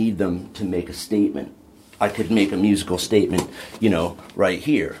need them to make a statement. I could make a musical statement, right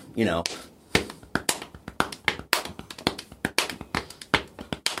here, You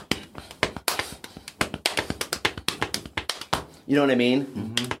know what I mean?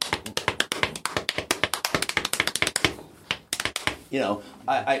 Mm-hmm.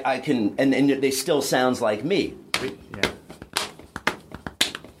 I can, and they still sounds like me. Yeah.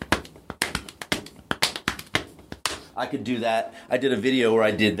 I could do that. I did a video where I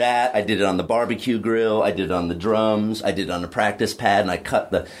did that. I did it on the barbecue grill. I did it on the drums. I did it on the practice pad, and I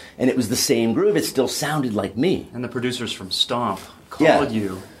cut and it was the same groove. It still sounded like me. And the producers from Stomp called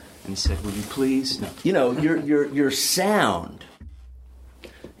you and said, "Will you please?" No. Your sound.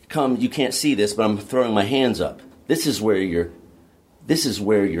 You can't see this, but I'm throwing my hands up. This is where your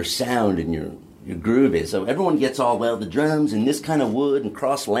sound and your groove is. So everyone gets the drums and this kind of wood and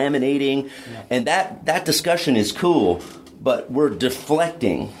cross laminating, and that discussion is cool, but we're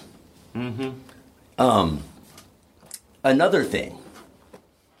deflecting. Another thing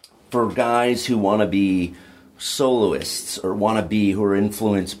for guys who want to be soloists or who are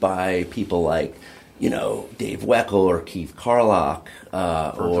influenced by people like Dave Weckl or Keith Carlock,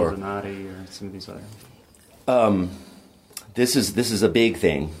 or Donati or some of these other. This is a big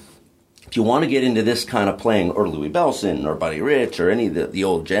thing. If you want to get into this kind of playing, or Louis Bellson, or Buddy Rich, or any of the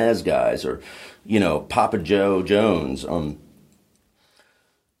old jazz guys, or Papa Joe Jones,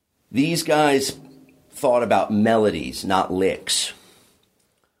 these guys thought about melodies, not licks.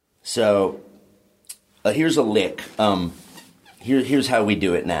 So here's a lick. Here's how we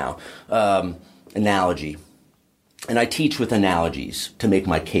do it now. Analogy. And I teach with analogies to make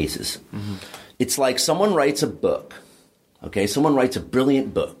my cases. It's like someone writes a book. Okay, someone writes a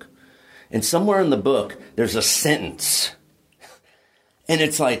brilliant book. And somewhere in the book, there's a sentence. And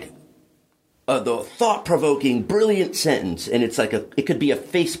it's like the thought-provoking, brilliant sentence. And it's like it could be a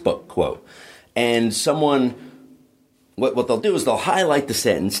Facebook quote. And someone, what they'll do is they'll highlight the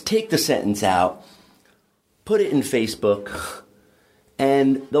sentence, take the sentence out, put it in Facebook,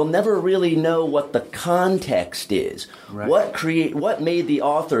 and they'll never really know what the context is. Right. What made the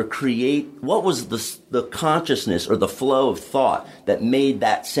author create, what was the consciousness or the flow of thought that made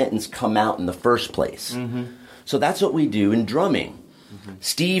that sentence come out in the first place. So that's what we do in drumming.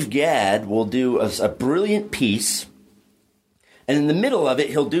 Steve Gadd will do a brilliant piece, and in the middle of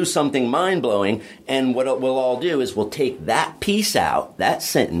it, he'll do something mind-blowing, and what we'll all do is we'll take that piece out, that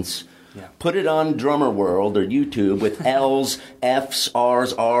sentence, put it on Drummer World or YouTube with L's, F's,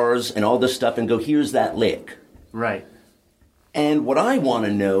 R's, and all this stuff, and go, here's that lick. Right. And what I want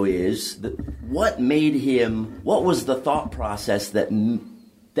to know is what was the thought process that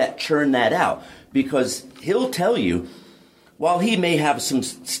churned that out? Because he'll tell you, while he may have some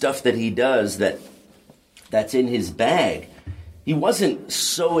stuff that he does that's in his bag, he wasn't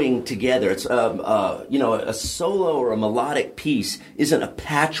sewing together. It's a solo or a melodic piece isn't a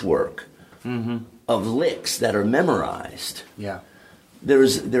patchwork of licks that are memorized. Yeah.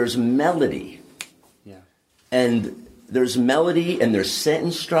 There's melody. Yeah. And there's melody and there's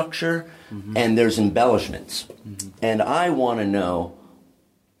sentence structure and there's embellishments. And I want to know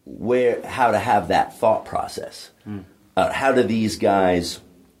how to have that thought process. How do these guys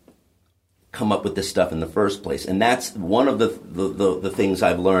come up with this stuff in the first place? And that's one of the things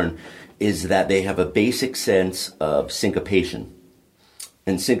I've learned is that they have a basic sense of syncopation.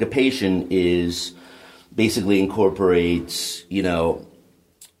 And syncopation is basically incorporates,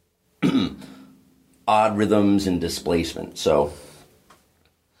 odd rhythms and displacement. So,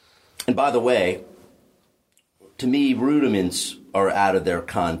 and by the way, to me, rudiments are out of their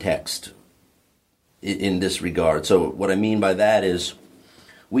context in this regard. So what I mean by that is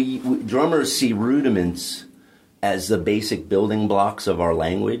we drummers see rudiments as the basic building blocks of our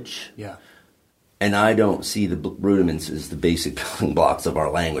language. Yeah. And I don't see the rudiments as the basic building blocks of our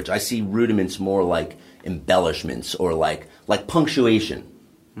language. I see rudiments more like embellishments or like punctuation,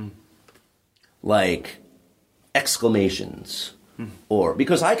 like exclamations, or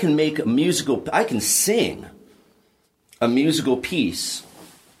because I can sing a musical piece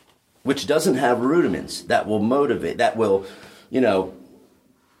which doesn't have rudiments that will motivate, that will,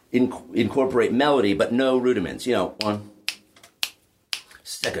 incorporate melody, but no rudiments. One,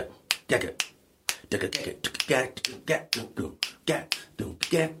 second, decade.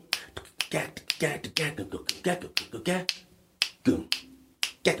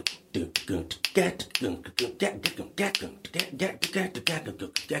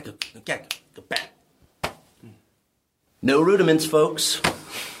 No rudiments, folks.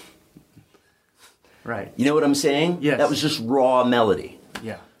 Right. You know what I'm saying? Yes. That was just raw melody.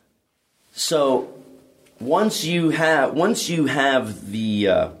 Yeah. So once you have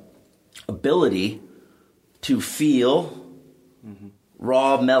the ability to feel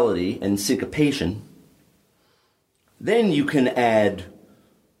raw melody and syncopation, then you can add,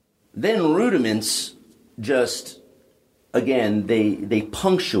 then rudiments just, again, they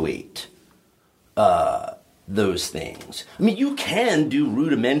punctuate those things. I mean, you can do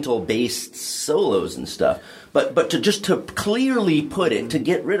rudimental-based solos and stuff, but to clearly put it, to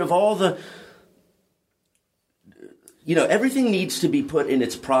get rid of all the, everything needs to be put in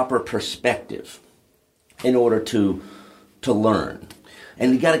its proper perspective in order to learn.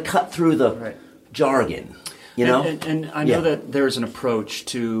 And you got to cut through the jargon, And I know that there's an approach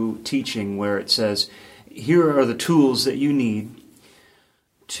to teaching where it says, here are the tools that you need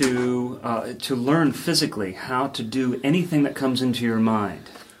to learn physically how to do anything that comes into your mind.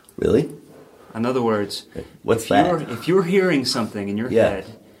 Really? In other words, if you're hearing something in your head,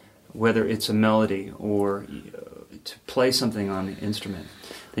 whether it's a melody or to play something on the instrument,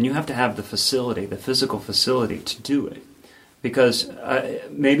 then you have to have the facility, the physical facility to do it. Because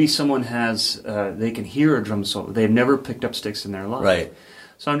maybe someone they can hear a drum solo. They've never picked up sticks in their life. Right.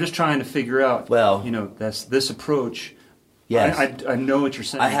 So I'm just trying to figure out, that's this approach. Yes. I know what you're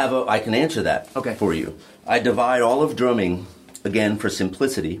saying. I can answer that for you. I divide all of drumming, again, for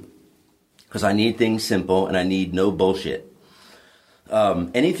simplicity, because I need things simple and I need no bullshit.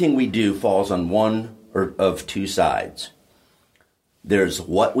 Anything we do falls on one or of two sides. There's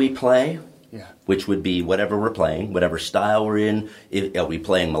what we play, which would be whatever we're playing, whatever style we're in. Are we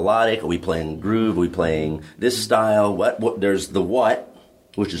playing melodic? Are we playing groove? Are we playing this style? What? There's the what,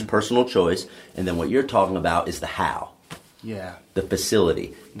 which is personal choice, and then what you're talking about is the how. Yeah. The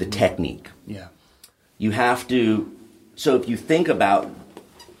facility, the technique. Yeah. You have to, so if you think about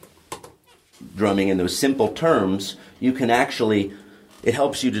drumming in those simple terms, you can actually, it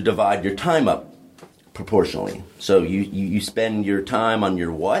helps you to divide your time up proportionally. So you spend your time on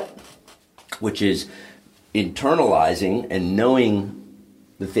your what, which is internalizing and knowing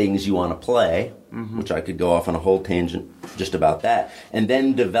the things you want to play, which I could go off on a whole tangent just about that, and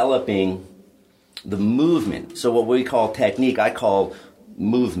then developing the movement. So what we call technique, I call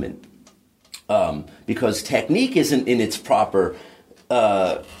movement. Because technique isn't in its proper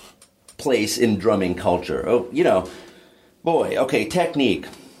place in drumming culture. Technique.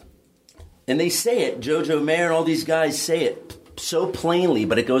 And they say it, Jojo Mayer and all these guys say it so plainly,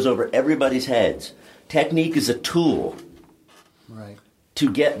 but it goes over everybody's heads. Technique is a tool. Right.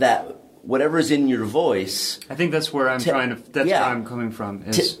 To get that, whatever's in your voice. I think that's where where I'm coming from.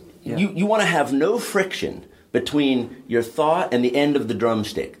 You want to have no friction between your thought and the end of the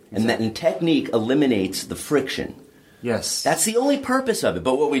drumstick. Exactly. And technique eliminates the friction. Yes. That's the only purpose of it.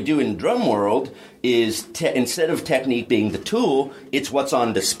 But what we do in drum world is, instead of technique being the tool, it's what's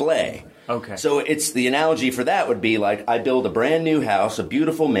on display. Okay. So it's the analogy for that would be like I build a brand new house, a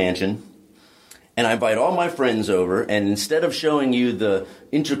beautiful mansion, and I invite all my friends over, and instead of showing you the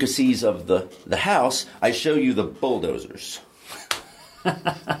intricacies of the house, I show you the bulldozers.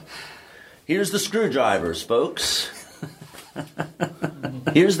 Here's the screwdrivers, folks.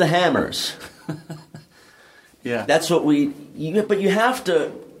 Here's the hammers. Yeah. That's what but you have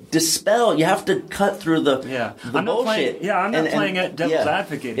to dispel, you have to cut through the bullshit. I'm not playing devil's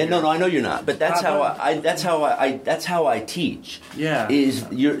advocate here. No, I know you're not. But that's how I teach. Yeah.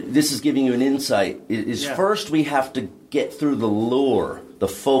 This is giving you an insight. First we have to get through the lore the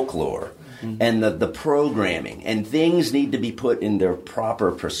folklore and the programming, and things need to be put in their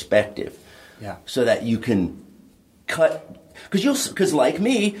proper perspective. Yeah. So that you can cut, because like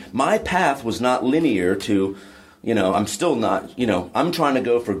me, my path was not linear to, I'm still not, I'm trying to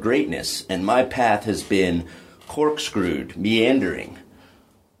go for greatness, and my path has been corkscrewed, meandering,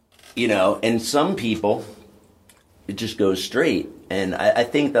 and some people, it just goes straight. And I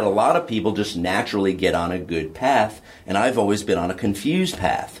think that a lot of people just naturally get on a good path, and I've always been on a confused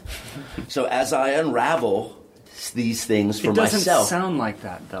path. So as I unravel these things for myself... It doesn't sound like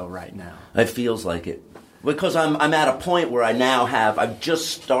that, though, right now. It feels like it. Because I'm at a point where I've just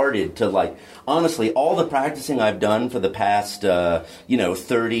started to, honestly, all the practicing I've done for the past,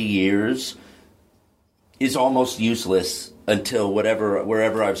 30 years is almost useless until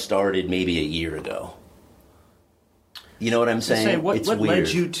wherever I've started maybe a year ago. You know what I'm saying? What led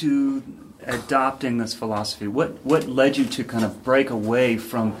you to adopting this philosophy? What led you to kind of break away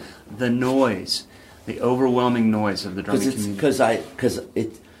from the noise, the overwhelming noise of the drumming community?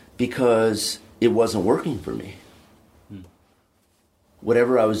 Because it wasn't working for me.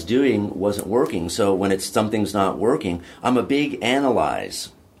 Whatever I was doing wasn't working. So when something's not working, I'm a big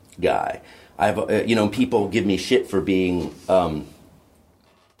analyze guy. People give me shit for being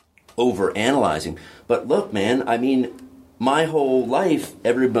over analyzing. But look, man, my whole life,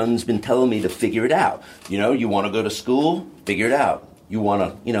 everyone's been telling me to figure it out. You want to go to school? Figure it out. You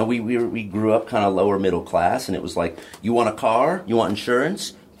want to, we grew up kind of lower middle class, and it was like, you want a car? You want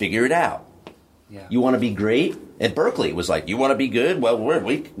insurance? Figure it out. Yeah. You want to be great? At Berkeley, it was like, you want to be good? Well,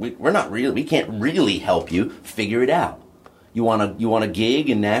 we're not really, we can't really help you. Figure it out. You want a gig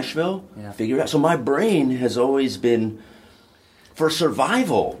in Nashville? Yeah. Figure it out. So my brain has always been, for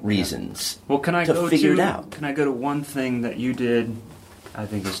survival reasons, to figure it out. Can I go to one thing that you did, I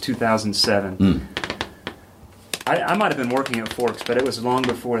think it was 2007. I might have been working at Forks, but it was long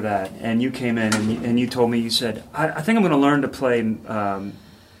before that. And you came in and you told me, you said, I think I'm going to learn to play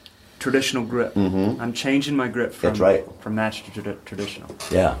traditional grip. Mm-hmm. I'm changing my grip from match to traditional.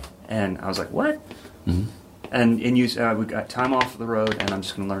 Yeah. And I was like, what? Mm-hmm. And you said, we got time off the road, and I'm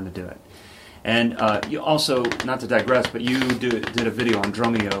just going to learn to do it. And you also, not to digress, but you did a video on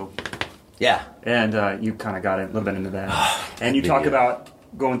Drumeo. Yeah. And you kind of got a little bit into that. And you talk about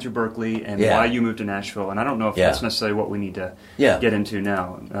going through Berkeley and why you moved to Nashville. And I don't know if that's necessarily what we need to get into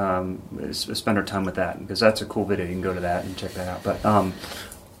now. Spend our time with that, because that's a cool video. You can go to that and check that out. But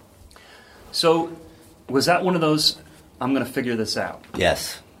so was that one of those, I'm going to figure this out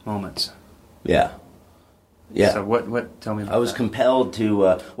moments? Yeah. Yeah. So what tell me about that. I was compelled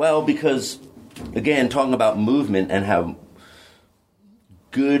to, because, again, talking about movement and how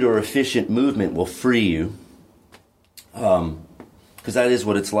good or efficient movement will free you, because that is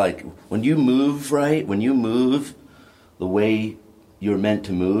what it's like. When you move right, when you move the way you're meant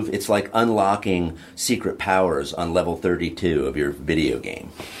to move, it's like unlocking secret powers on level 32 of your video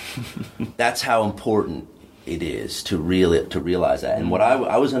game. That's how important it is to realize that. And what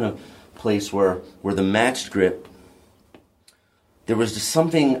I was in a place where the matched grip, there was just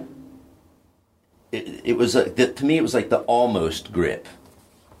something. It was to me, it was like the almost grip,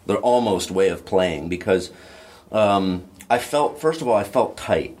 the almost way of playing, because I felt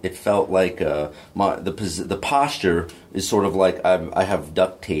tight. It felt like the posture is sort of like I have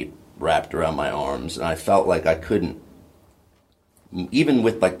duct tape wrapped around my arms, and I felt like I couldn't, even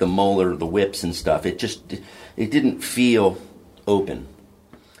with like the molar, the whips and stuff. It didn't feel open.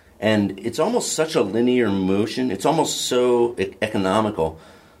 And it's almost such a linear motion. It's almost so economical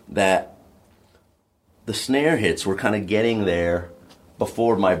that the snare hits were kind of getting there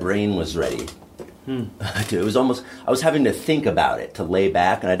before my brain was ready. It was almost, I was having to think about it, to lay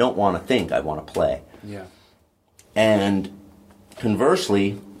back, and I don't want to think, I want to play. Yeah. And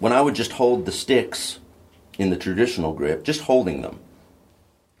conversely, when I would just hold the sticks in the traditional grip, just holding them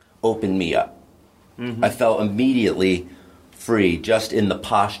opened me up. Mm-hmm. I felt immediately free just in the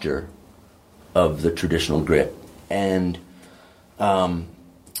posture of the traditional grip. And I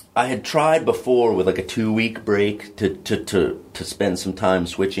had tried before with like a 2-week break to spend some time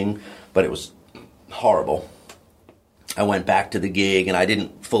switching, but it was horrible. I went back to the gig and I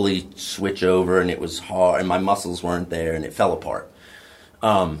didn't fully switch over, and it was hard, and my muscles weren't there, and it fell apart.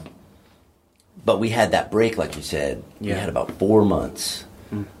 But we had that break, like you said. We had about 4 months.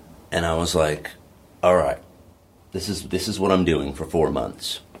 And I was like, all right, this is what I'm doing for 4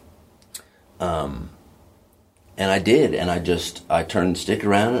 months. And I did, and I turned the stick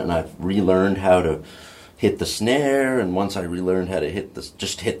around, and I relearned how to hit the snare, and once I relearned how to hit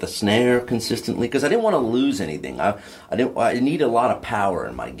the snare consistently, because I didn't want to lose anything. I need a lot of power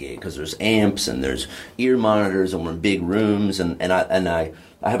in my gig, because there's amps and there's ear monitors, and we're in big rooms, and I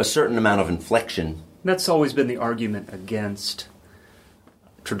have a certain amount of inflection. That's always been the argument against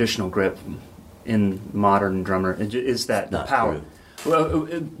traditional grip in modern drummer, is that the power. True. Well,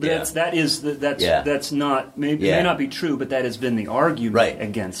 that's not may not be true, but that has been the argument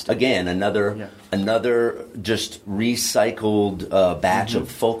against it. Again, another just recycled batch of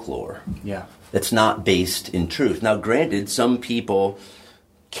folklore. Yeah, that's not based in truth. Now, granted, some people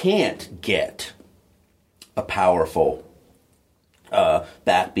can't get a powerful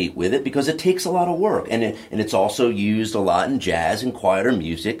backbeat with it because it takes a lot of work, and it's also used a lot in jazz and quieter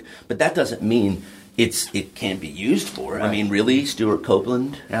music. But that doesn't mean it can't be used for it. Right. I mean, really, Stuart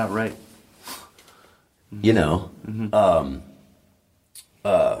Copeland. Yeah, right. You know, who are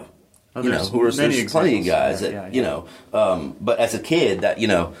there's plenty of guys that you know. But as a kid, that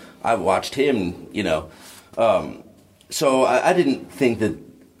I watched him. So I didn't think that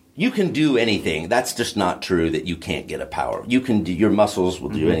you can do anything. That's just not true. That you can't get a power. You can do, your muscles will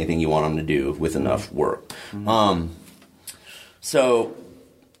do anything you want them to do with enough work. So.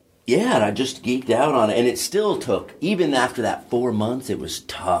 Yeah, and I just geeked out on it, and it still took, even after that 4 months, it was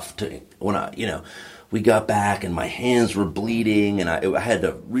tough we got back and my hands were bleeding, and I had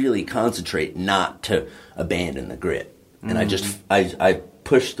to really concentrate not to abandon the grit. And I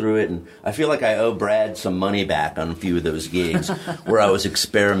pushed through it, and I feel like I owe Brad some money back on a few of those gigs where I was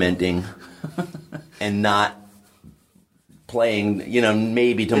experimenting and not playing,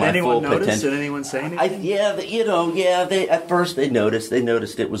 maybe to my full potential. Did anyone say anything? They at first they noticed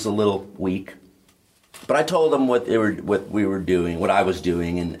it was a little weak, but I told them what we were doing, what I was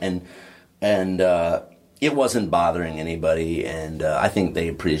doing, and it wasn't bothering anybody, and I think they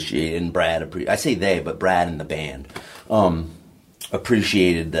appreciated, and Brad I say they, but Brad and the band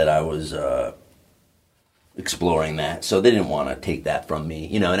appreciated that I was exploring that, so they didn't want to take that from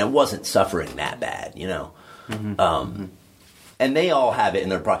me, and it wasn't suffering that bad, And they all have it in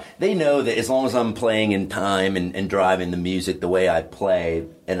their they know that as long as I'm playing in time and driving the music the way I play,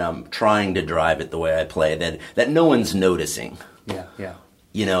 and I'm trying to drive it the way I play, that no one's noticing. Yeah.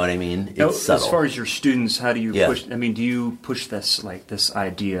 You know what I mean? Now, it's subtle. As far as your students, how do you push? I mean, do you push this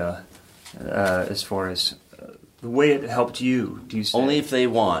idea as far as the way it helped you? Do you say? Only if they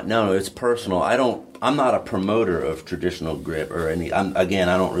want? No, it's personal. I'm not a promoter of traditional grip or any. I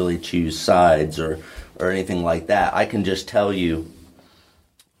don't really choose sides or anything like that. I can just tell you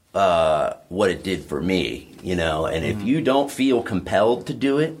what it did for me, and if you don't feel compelled to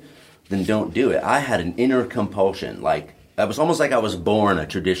do it, then don't do it. I had an inner compulsion. It was almost like I was born a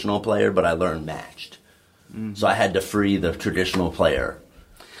traditional player, but I learned matched. So I had to free the traditional player.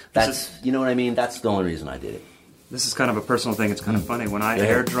 You know what I mean? That's the only reason I did it. This is kind of a personal thing. It's kind of funny. When I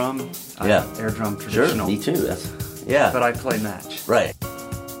air drum, I air drum traditional. Sure, me too. But I play match. Right.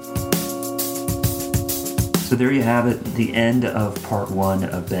 So there you have it, the end of part 1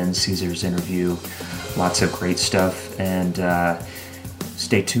 of Ben Caesar's interview. Lots of great stuff, and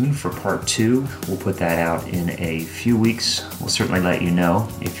stay tuned for part 2. We'll put that out in a few weeks. We'll certainly let you know.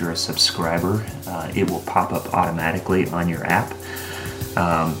 If you're a subscriber, it will pop up automatically on your app.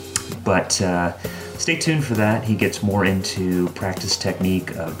 But stay tuned for that. He gets more into practice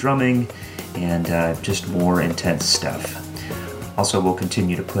technique of drumming and just more intense stuff. Also, we'll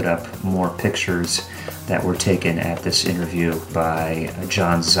continue to put up more pictures that were taken at this interview by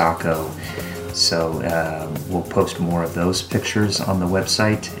John Zacco. So we'll post more of those pictures on the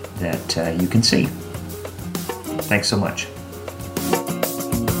website that you can see. Thanks so much.